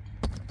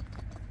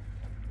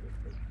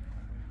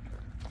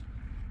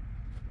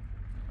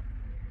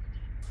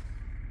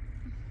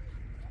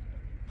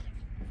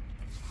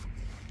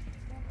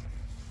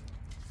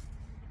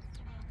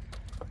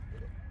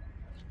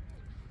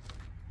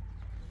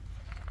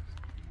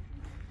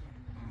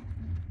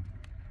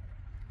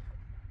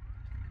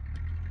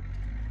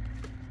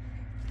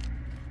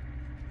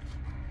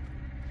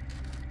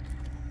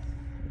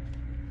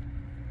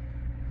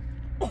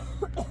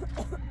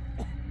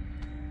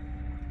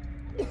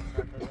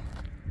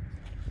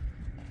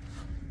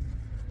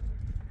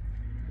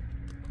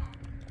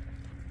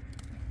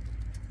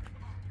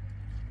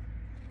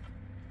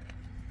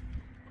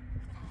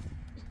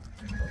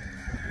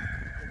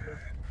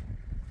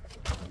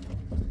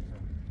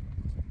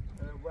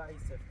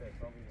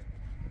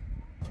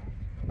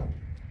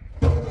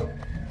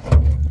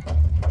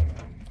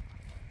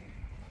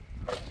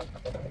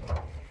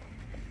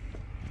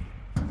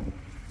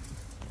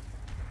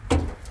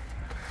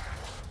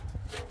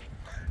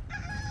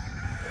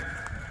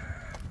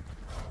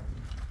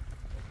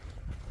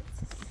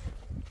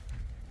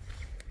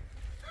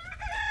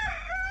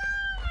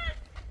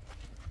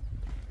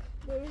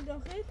بریم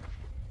داخل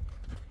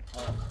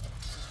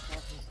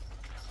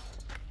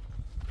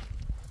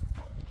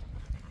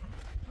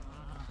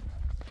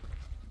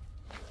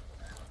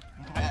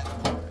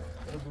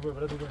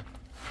دوباره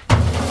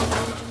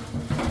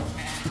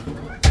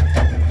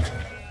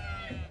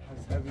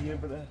از همیه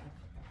بره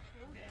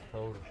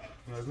طور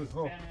نزود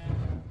ها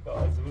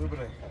از برو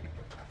بره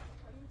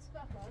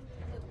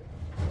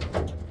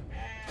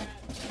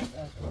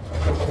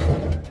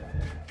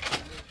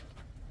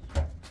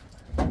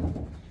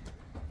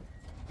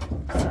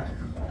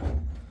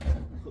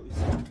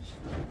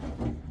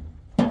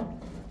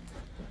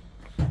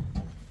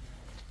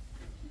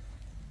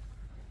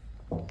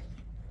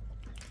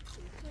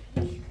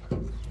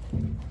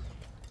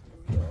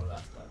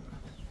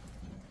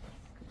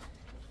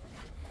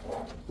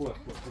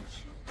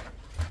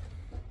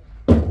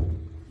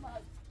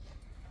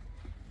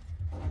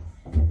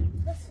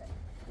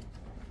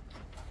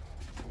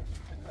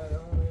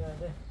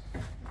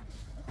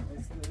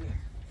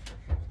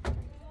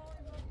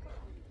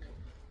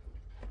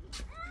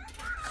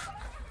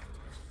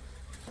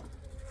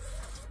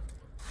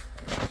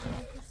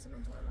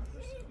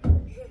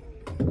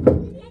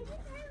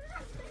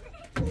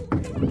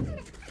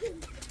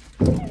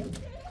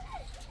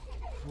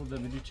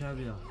Burada bir içer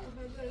ya.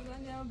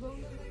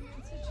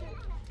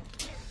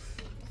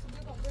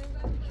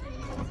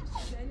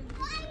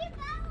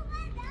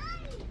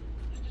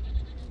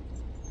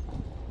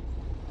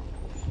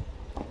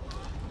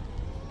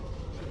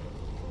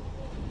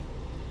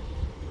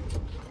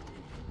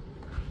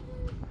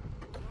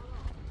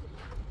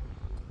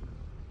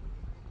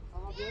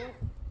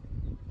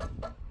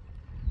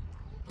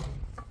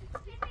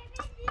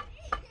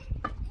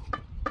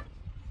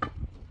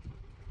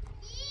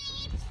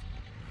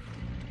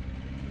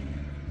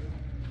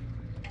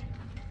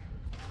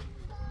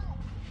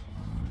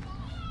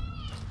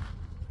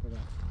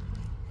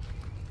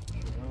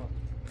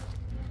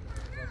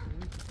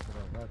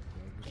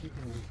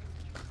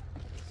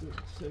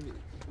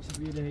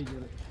 سبيل هيجي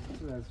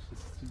لازم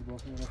تسيب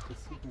باقي ولا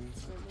تسيب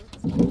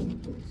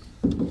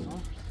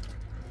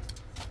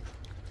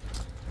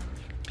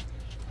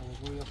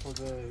هو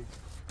ياخذ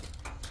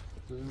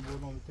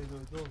بونو متدو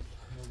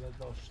نگه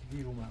داشت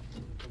دیر اومد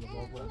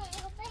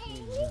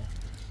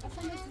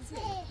اصلا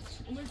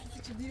اومد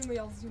چه دیر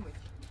میازیم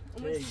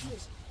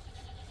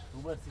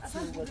اومد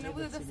اصلا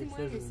نبوده دستی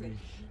مهم نیست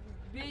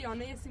بیا یا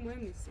نه یسی مهم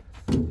نیست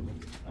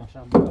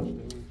عشان باشه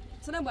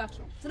سنا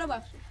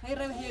بخشم هی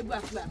رو هی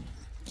بخش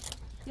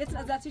یه تن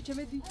ازاتی چه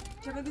میدی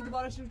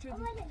دوباره شروع شدی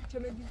چه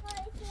میدی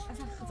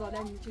اصلا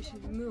خجالت میکشی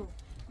نو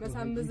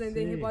مثلا به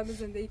زندگی با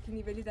زندگی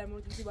کنی ولی در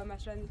مورد دیگه با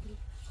مشورت نکنی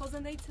خب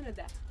زندگی تنه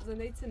ده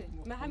زندگی تنه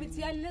من همین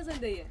تیال نه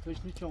زندگیه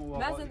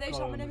من زندگی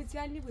شما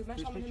نمیتیال نیبود من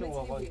شما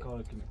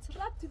نمیتیال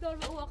چرا ربطی داره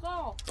به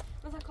آقا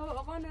مثلا کار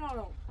آقا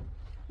نرارم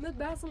مت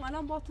بحثم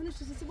الان با تونش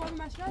چیزی با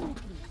مشغول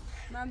میکنی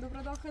من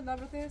دوباره داخل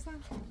لابراتوری هستم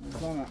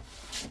زانا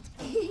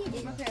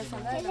مت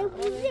هستم خیلی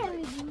بوزی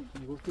میدی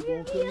میگفتی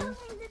بولکه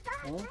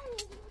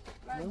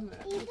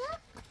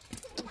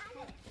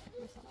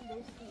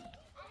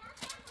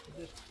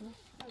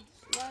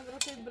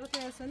برات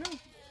هستن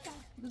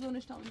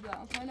بدونش تام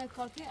بیا خانه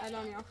کارتی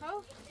الان یا خو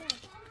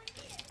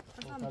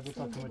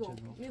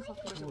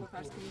میخواد که با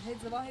فرض کنی هیچ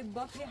زواهی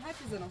باقی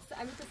حرف زنم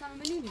امی تسمم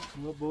منی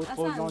بود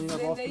خودانی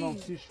باز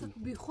نامسی شد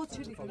بی خود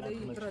شدی که برای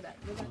برادر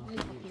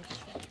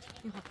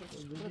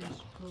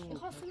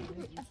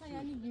اصلا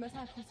یعنی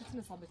مثلا خصوصی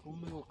نصابت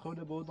من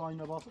خود بود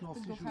آینه باز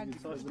نامسی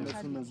شد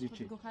مثلا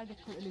نزدیکی گوخر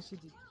کل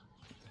شدی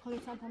خود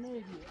انسان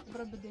تنه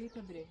برای بدهی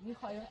تبره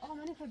میخوای آقا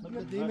من خود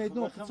بدهی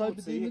میدون خصای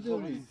بدهی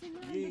میدونی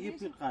یه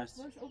پیر قرص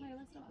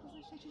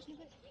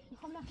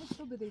میخوام نخست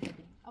رو بدهی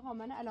تبره آقا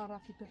من الان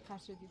رفتی پر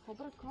قرص شدی خب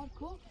برای کار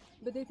کو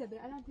بدهی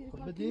تبره الان تیر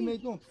کار بدهی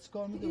میدون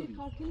چیکار میدونی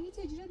کار کنی هیچ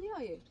اجازه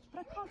نیایه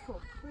برای کار کو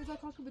برای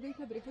کار کو بدهی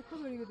تبره فکر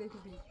کنی بدهی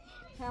تبره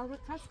خیال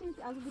قرص کنی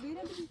از بدهی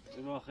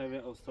نمیدی ما خیلی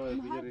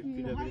استاد بیاری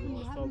پیدا بریم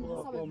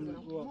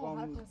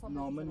استاد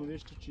نامه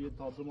نوشتی چیه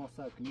تازه ما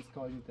سر کنی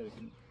کاری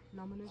ترکیم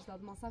نامه نوشت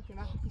داد ما سب که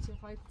وقتی پیچه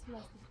خواهی کتی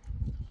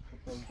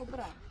هستی خب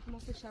برای ما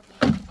سه شب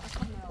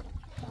اصلا نیارم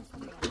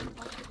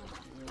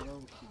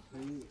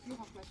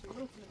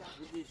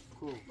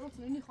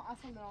روتونه نیخوا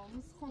اصلا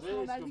نیارم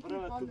خونسان وردی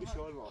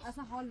که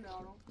اصلا حال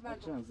نیارم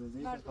چند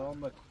زنده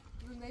تمام بک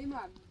زندگی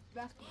من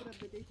وقت برای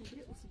بدهی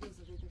تبری اصیده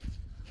زده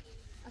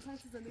اصلا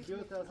چیز زندگی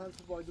بیا تا اصلا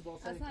تو باید با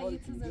سر اصلا یه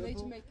چیز زندگی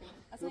چی میکنه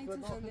اصلا یه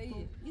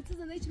چیز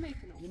زندگی چی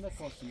میکنه این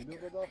نکاسی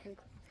بیا داخل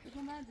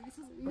من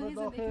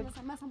زندگی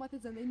مثلا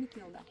باید زندگی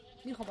میکنم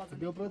میخوام بازم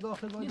بیا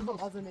داخل میخوام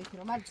بازم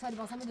میکنم من سری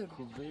واسه من دور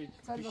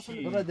سری واسه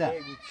من برو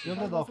ده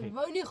بیا داخل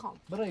وای نمیخوام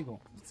برای گم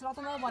صورت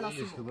من بالا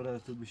سیم برای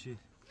تو بشی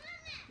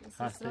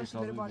خسته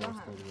شدم بالا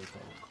هم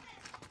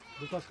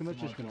بکاس که من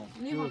چش کنم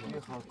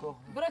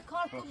برای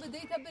کار کن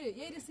بدهی تبری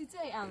یه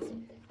رسیته ای انز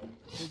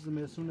از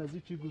مسون از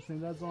چی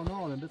گوسنده زانا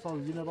آلم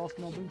بساز یه راست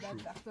کنم بیم شو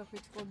بدبختا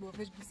فکر کن بو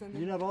فش گوسنده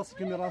یه راست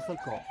که میراث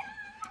کار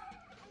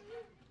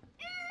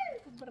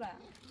برا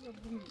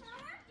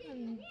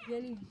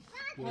یعنی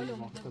حالا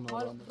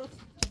برات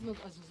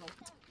خدمت عزیزان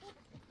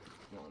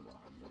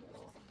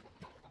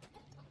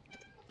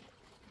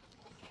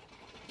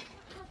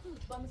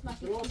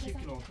درست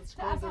شکنم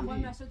اصلا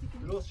باید مشروطی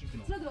کنم درست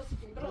شکنم چرا درست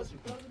کنم درست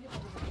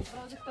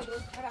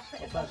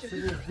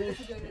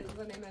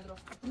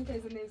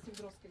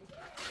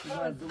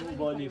مردم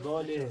بالی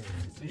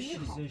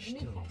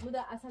زشتی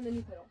مده اصلا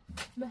نمیپرم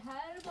من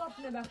هر بار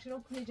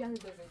نبخشیرم کنی جهن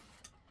دوزه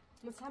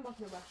من سهم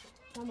باک نبخشم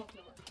سهم باک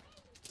نبخشم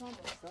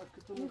سر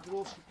که تو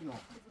درست شکنم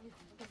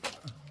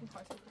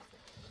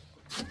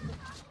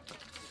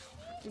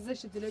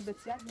زشت دلوی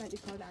بسیار من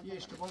ایفاده یه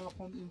اشتباه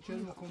خوند این چه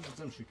رو خوند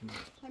بزن شکنم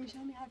همیشه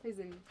همین حرف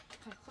زنی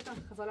خودم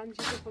خزالان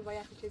میشه که خود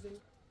باید چه زنی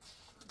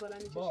خزالان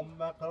میشه با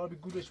من قرار به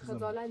گولش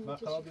بزنم من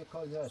قرار به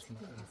کاری هستم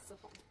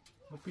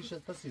من پیش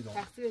از پسیدم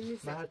تقصیر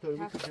نیست من هر طوری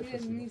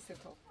تقصیر نیست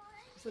تو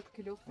صد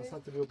کیلو اصلا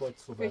تو بیا باید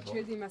صحبت فکر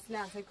کردی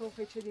مثلا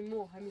فکر کردی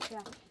مو همیشه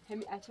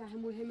همین اچه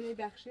همین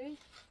بخشه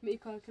می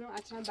کار کنم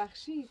اچه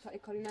بخشی تا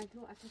کاری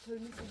نکنم اچه طور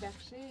نیست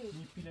بخشه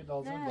این پیل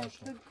لازم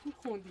باشه نه تو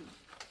خوندی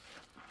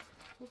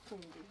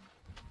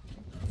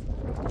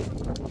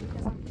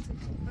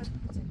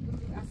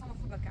اصلا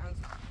خوبه که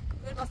انزو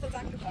بر واسه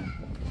زنگ بخور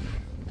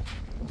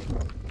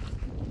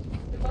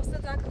بر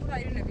واسه زنگ بخور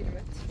ایرو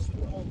نبینیمت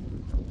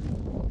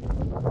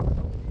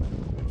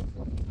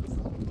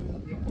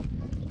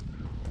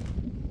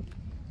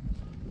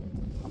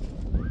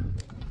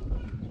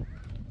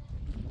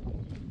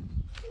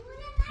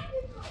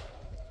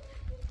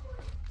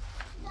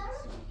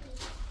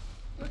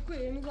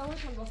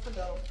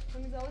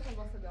همین زاویه هم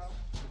واسه دارم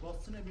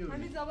واسه نمیاری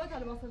همین زاویه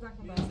هم واسه زنگ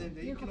این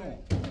زندگی کنم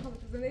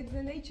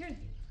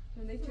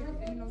زندگی چه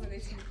این نوع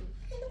زندگی چی میکنی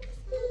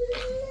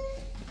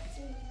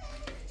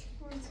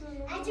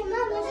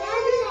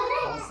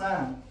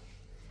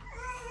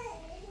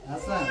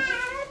حسن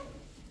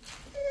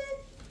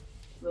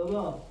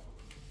بابا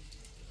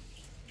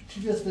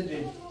چی دسته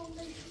جایی؟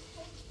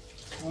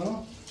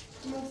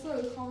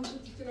 مسائل خاموش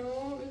کنم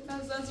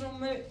از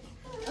رومه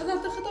از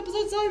خطا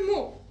بذار زای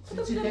مو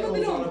چی که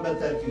اوزانو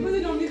بهتر کنی؟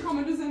 مدلم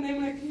میخوام روز زندگی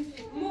کنی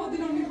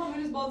دلم میخوام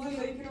روز باز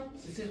زندگی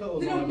کنم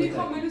دلم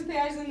میخوام روز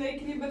تیاج زندگی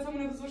کنی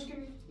بتمونه بزرگ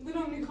کنی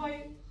دلم میخوای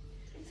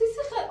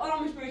خیلی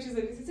آرامش به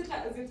چیزی نیست خیلی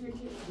اذیت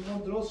میکنی من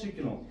درست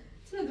کنم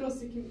چرا درست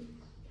کنی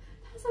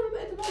اصلا به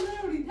اعتبار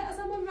نروید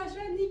اصلا ما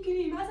مشورت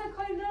نکنیم اصلا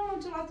کاری ندارم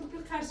چرا تو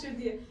پول خرج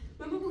شدیه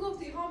من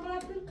گفتی خواهم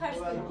برات پول خرج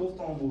کنم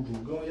گفتم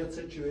بگو یه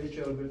سه چیزی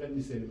که رو بگم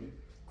میسرمی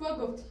کو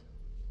گفتی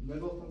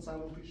نگفتم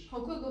سامو پیش کو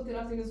گفتی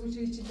رفتی نزول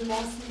چی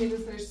دماغی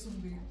میدوستش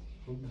سود بگیر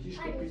هیچ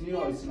کپی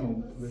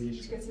نیاریسم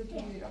هیچ کسی تو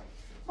میرا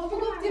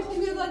گفتی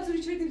خب یه داد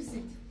زوری چه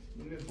دیپسید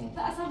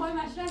تا اصلا باید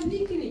مشورت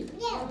نکنی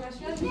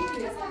مشورت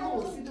نکنی اصلا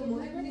موسید و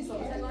مهم نیست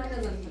اصلا من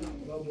نزن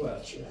کنم بابا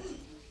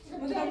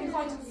مدام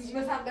میخوای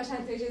مثلا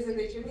قشنگ تیجه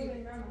زندگی چه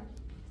دیگه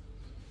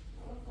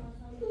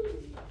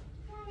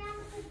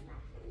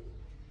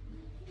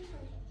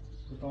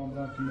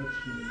طعم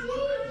كمتشي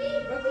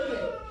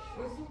بكره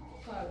وسو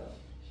خاله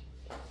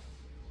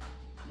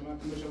ما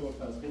كمتش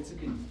ورطاز خيت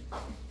سكين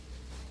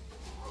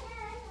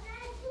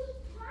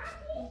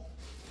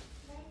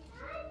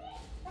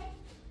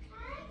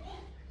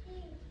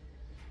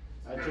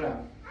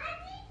أجرام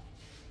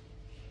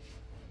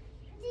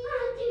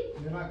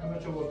ما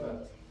كمتش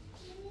ورطاز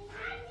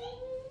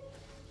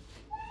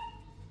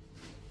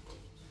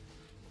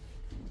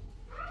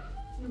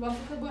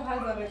الوسط بو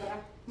هذا الربع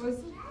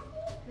وسو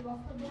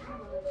الوسط بو هذا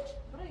الربع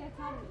برا يا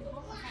ترى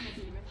يخاف أحنا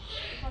كلمة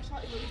يخاف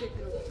شاء يقول لك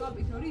كلمة شاء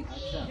بيتوري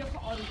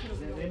يخاف آرو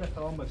كلمة زين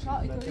طعم بس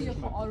شاء يتوري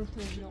يخاف آرو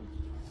كلمة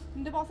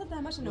من دباسة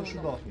همش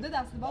نوع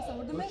ده دست لباس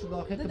أوردمه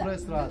ده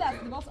دست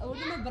لباس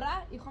أوردمه برا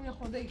يخوام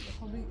يخورده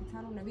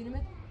يتانو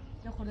نبينمه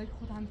يخورده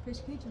خود هم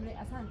فيش کنی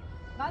چمره اصلا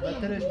بعد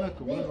بترش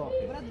مکو برا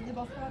داخل برا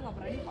لباس کار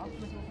لبرایی قاطی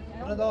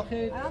میشه برا داخل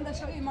الان ده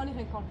شوی ایمانی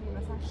خیلی کار کنی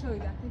مثلا شوی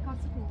ده خیلی کار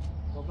سکون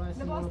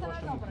لباس تمام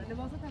لبرا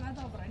لباس تمام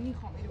لبرا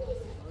نیخوام اینو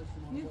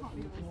نیخوام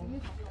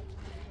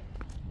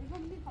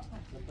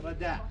برا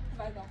ده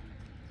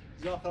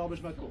زا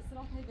خرابش مکو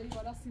صراحة هيدا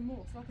بالا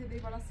سيمو صراحة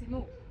هيدا بالا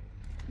سيمو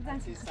زين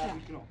سی سر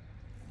میکنم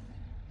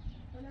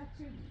ولا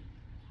تشيل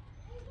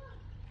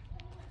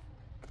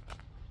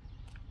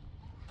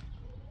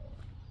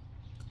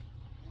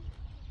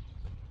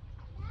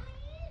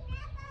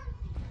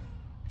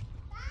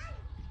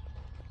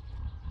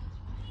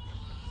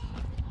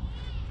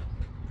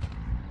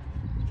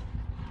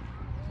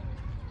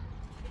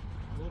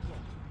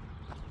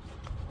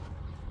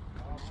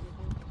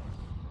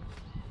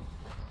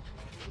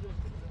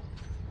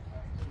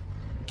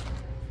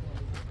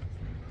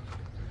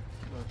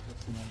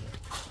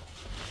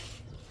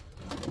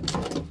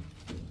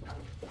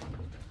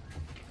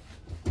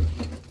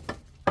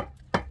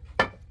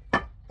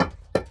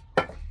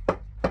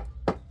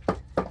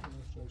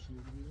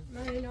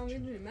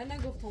من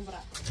نگفتم برا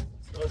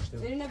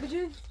یعنی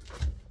نبجی؟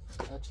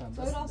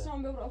 سوی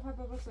راستان ببر آفر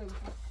ببر سوی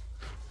بخور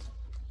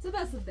چه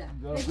بسده؟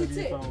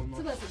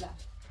 چه بسده؟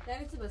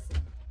 یعنی چه بسده؟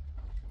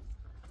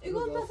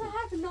 ایگون مثلا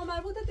حرف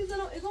نامربوطه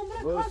دیزنم ایگون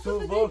برا کار تو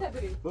بدهی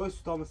تبری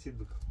باش تام سید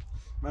بکن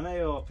من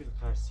یا پیل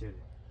قرصیه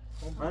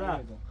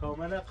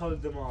من قول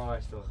دما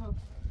آوشته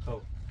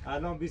خب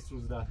الان 20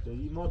 روز رفته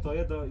ما تا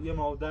یه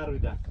ماه در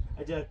رویده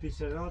اگر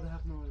پیش رناد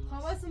حق نمید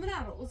خب واسه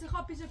من رو اوسی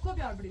خواب پیش کو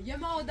بیار بری یه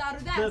ماه در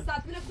رویده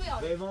ست میره کو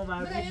یار به ما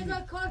مربوط من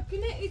یه کار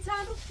کنه این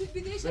چند روز تو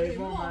بیدیش بری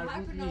ما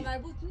حرف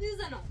نامربوط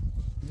نیزنم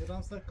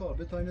میرم سر کار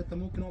بتاینه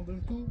تموم کنم برم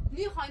تو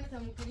نی خاینه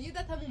تموم کنی یه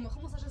ده تمومه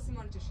خمسش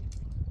سیمان چشی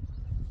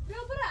بیا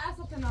برا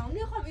اساس تمام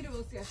نی خوام اینو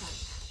وصیت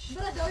کن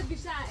برا داوید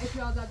بیشتر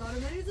احتیاج داره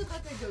مریض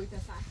خاطر جویت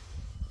هستن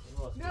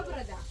بیا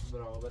برا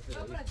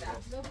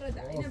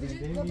ده اینو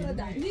بجید بیا برا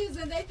ده نی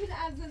زندگی که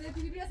از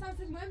زندگی بیا اصلا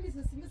مهم نیست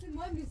مثل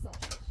مهم نیست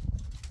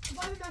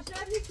با همین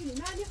مشهر نیستی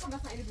من نی خوام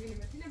مثلا اینو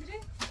ببینیم اینو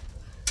بجید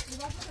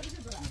لباس رو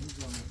بجید برا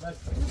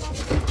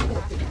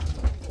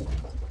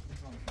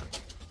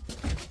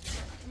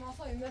ما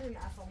صاحی مرین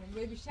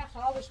اصلا بیشتر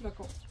خرابش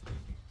مکن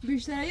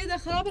بیشتر یه ده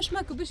خرابش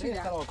مکن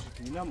بشیده خراب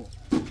شدی نمو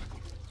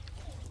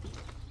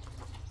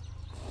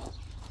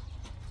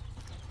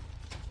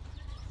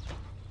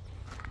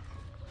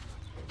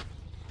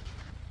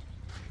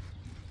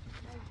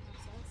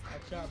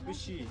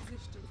بشی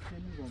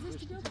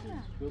زشتی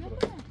بیا برا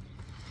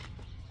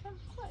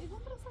ایگون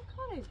برا سر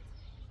کاره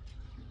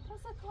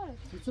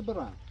چه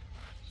برم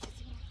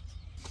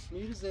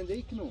میری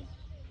زندگی کنو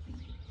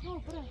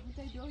برا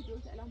هتای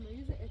دوید الان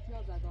مریض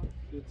احتیاج دارم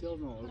احتیاج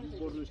نه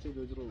بردوش تی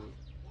دوید رو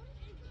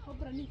خب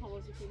برا نمیخوام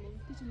واسه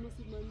کنم هیچ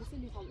مثل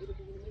نمیخوام اینو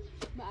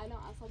ببینم من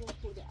الان اعصابم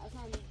خورده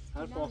اصلا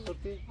حرف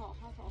آخرتی؟ ها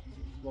حرف آخر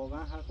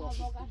واقعا حرف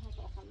آخر واقعا حرف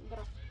آخر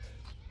برا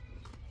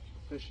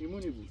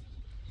پشیمونی بود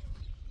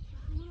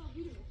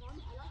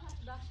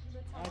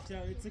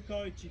اچھا ایتس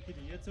کاری چی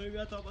کنی یه توی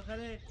بیا تا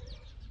بخره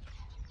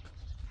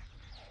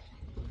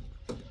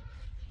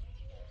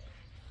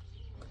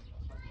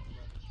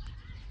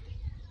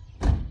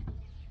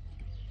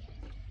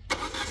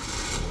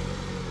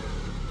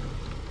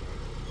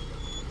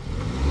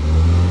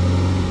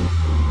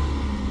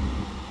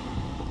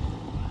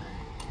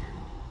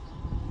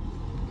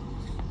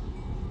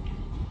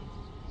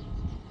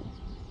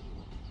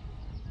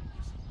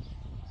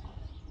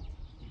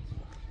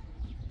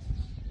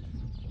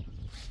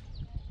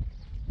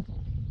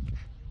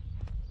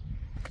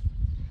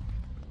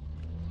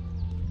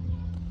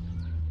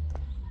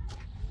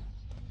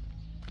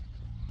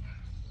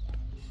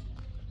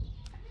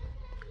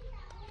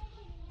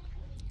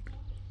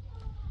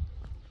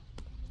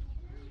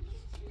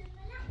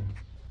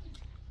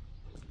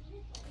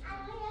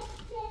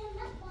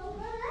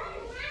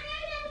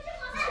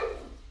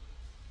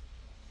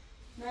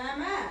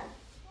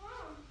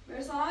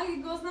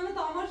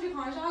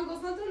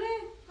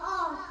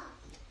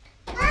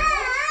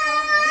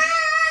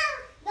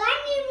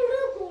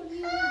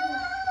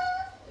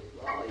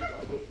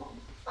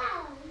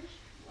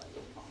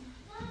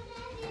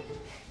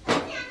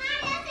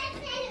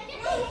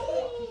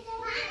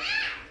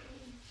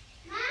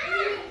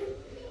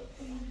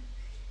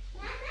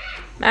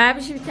ما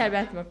بشي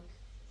بتربيت مك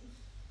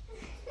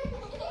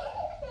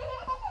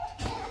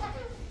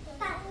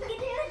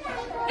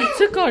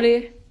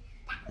کاری؟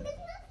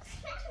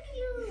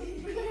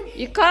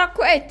 یه کار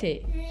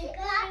کویتی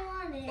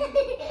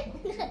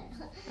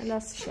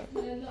دست شد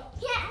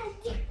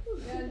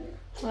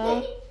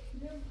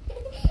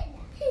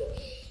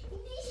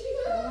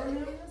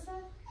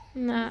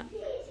نه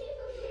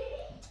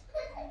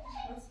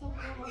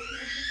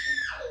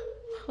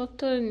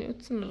خاطر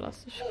نیوتن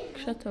راستش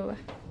شتوه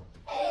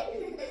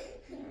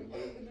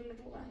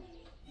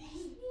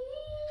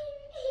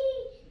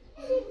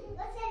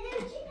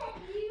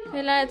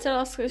هلا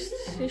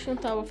راستشون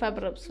تا با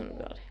فبر بسون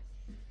بیاره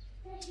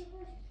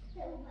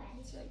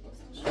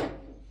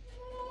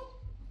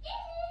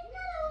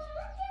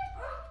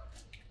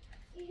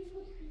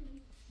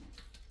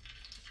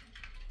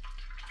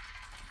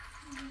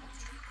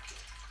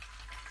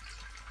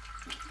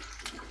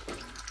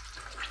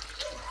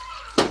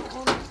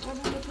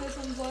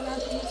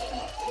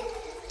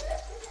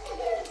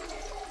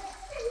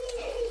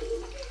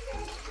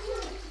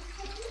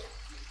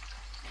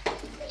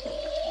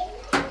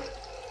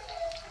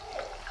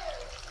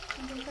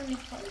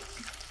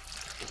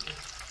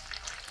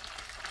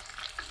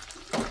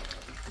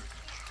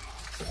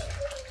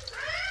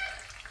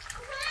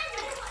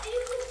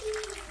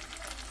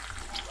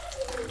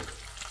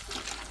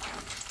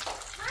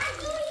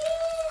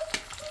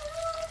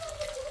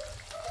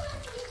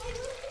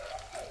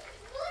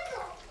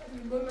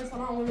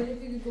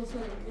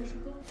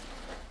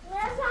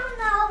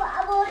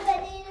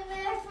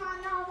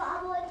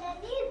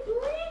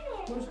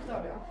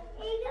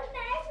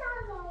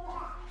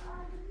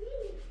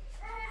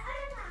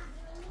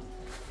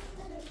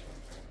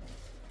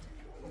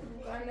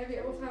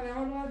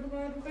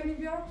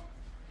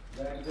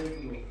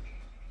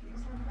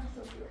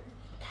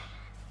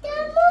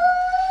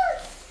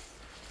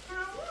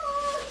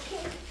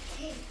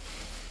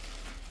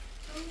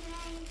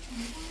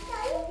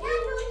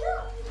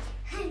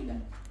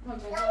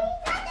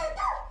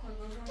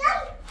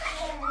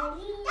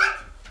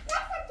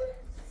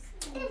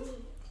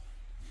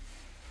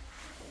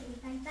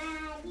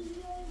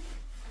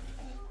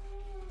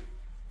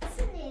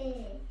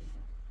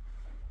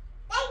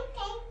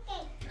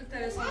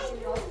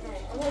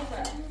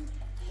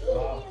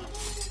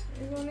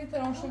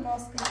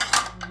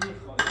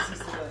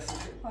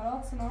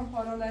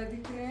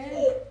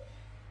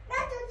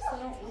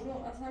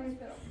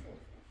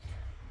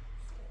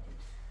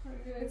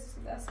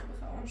دست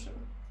بخوام شد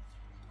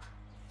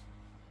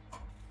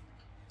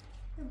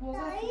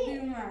بزرگی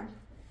دیر من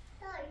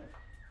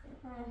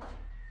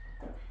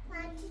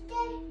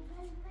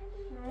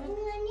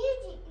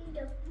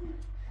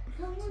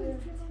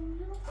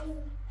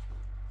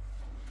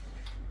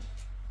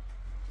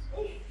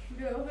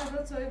بیا او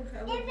غذا چای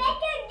بخواه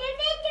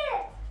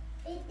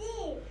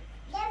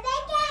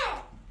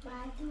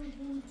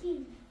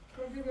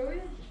کردی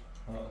بگوی؟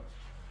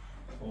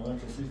 واقعا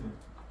کسیفه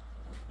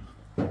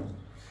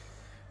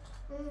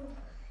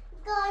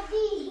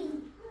دادی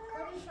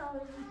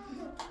شاوری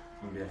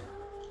بیا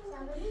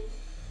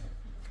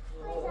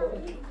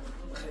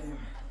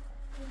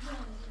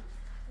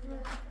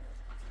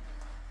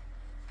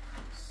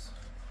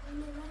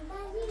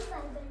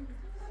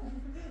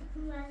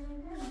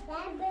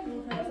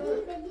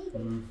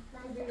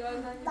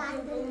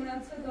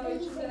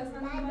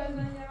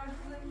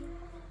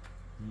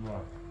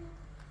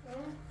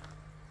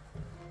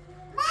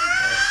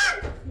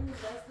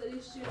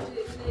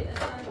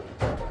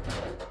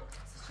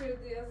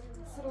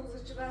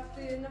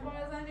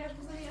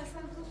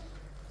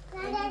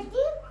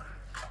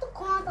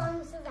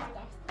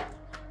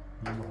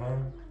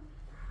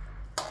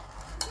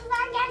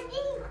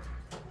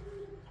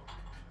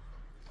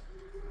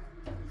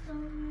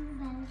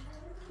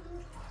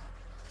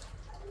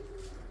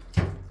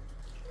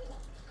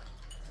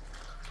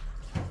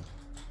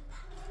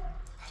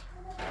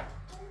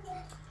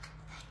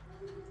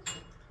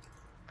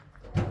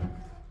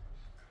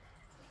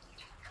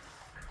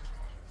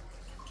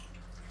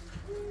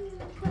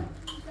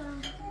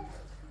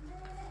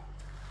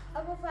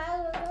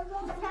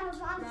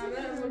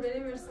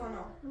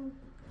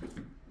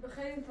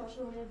بخير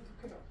شو هو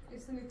كده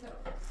يسني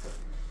ترى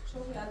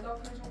شوفي علاق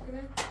مش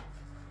ممكن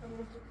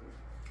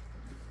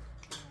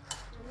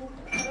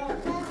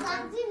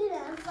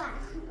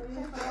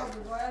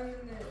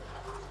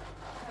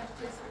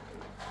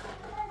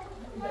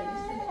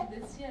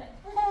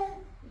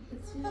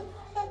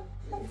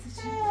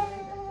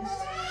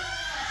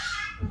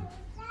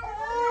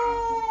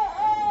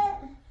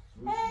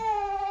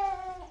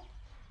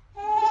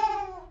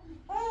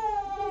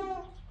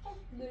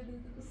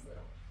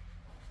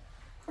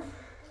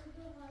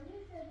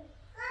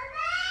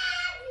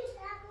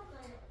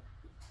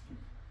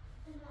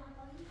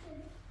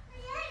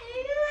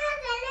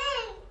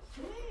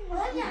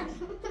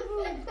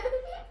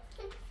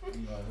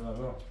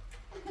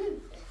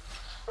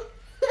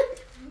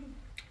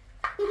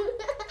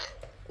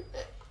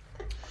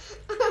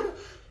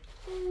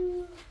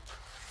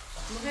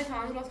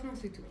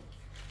تو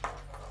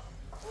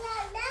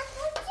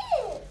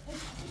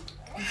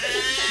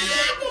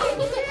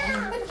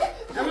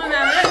اما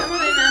نعمل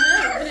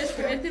بلش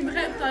کنید انتي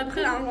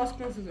بخير عن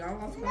راسكم سوي عن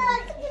راسكم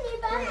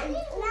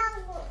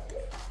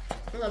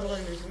والله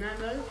بغير نجي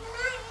نعمل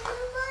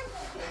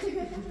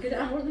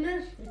كده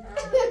أخذناش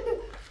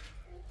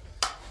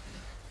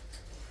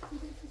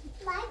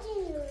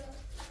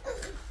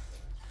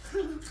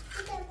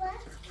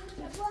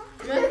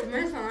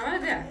ما صنع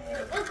ده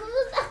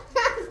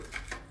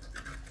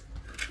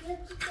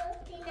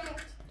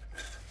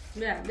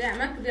بيع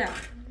ماك بيع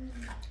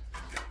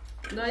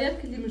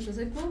ضايق كلي مش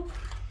زيكو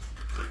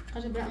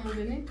حاجة بيع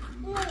مبني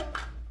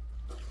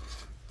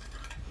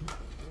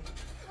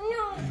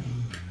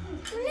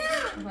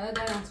وهذا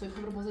ده عن سوي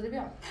خبر بوزري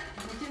بيع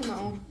كتير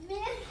معهم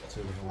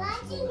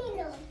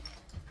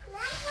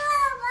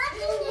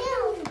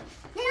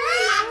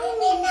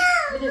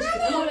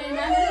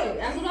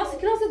أنا راسي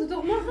كراسة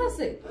تغمر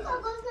خاصي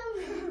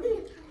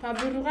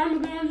فبالرغم ما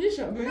بنعملش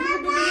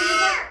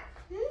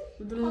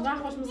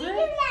بالرغم خوش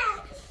مزيان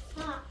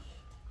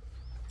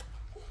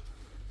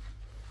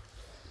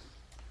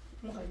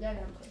مخيل جاي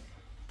مخيل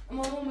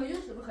أما هو ما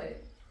يوش بخير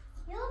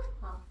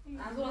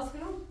عنده راس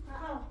كلام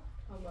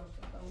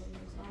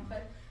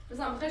بس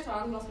أنا بخير شو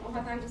عنده راس ما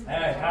هو هتعمل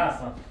إيه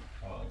حاسة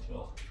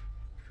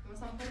بس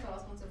أنا بخير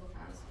راس ما تبغى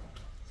خانس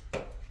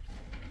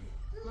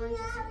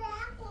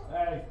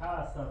إيه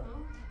حاسة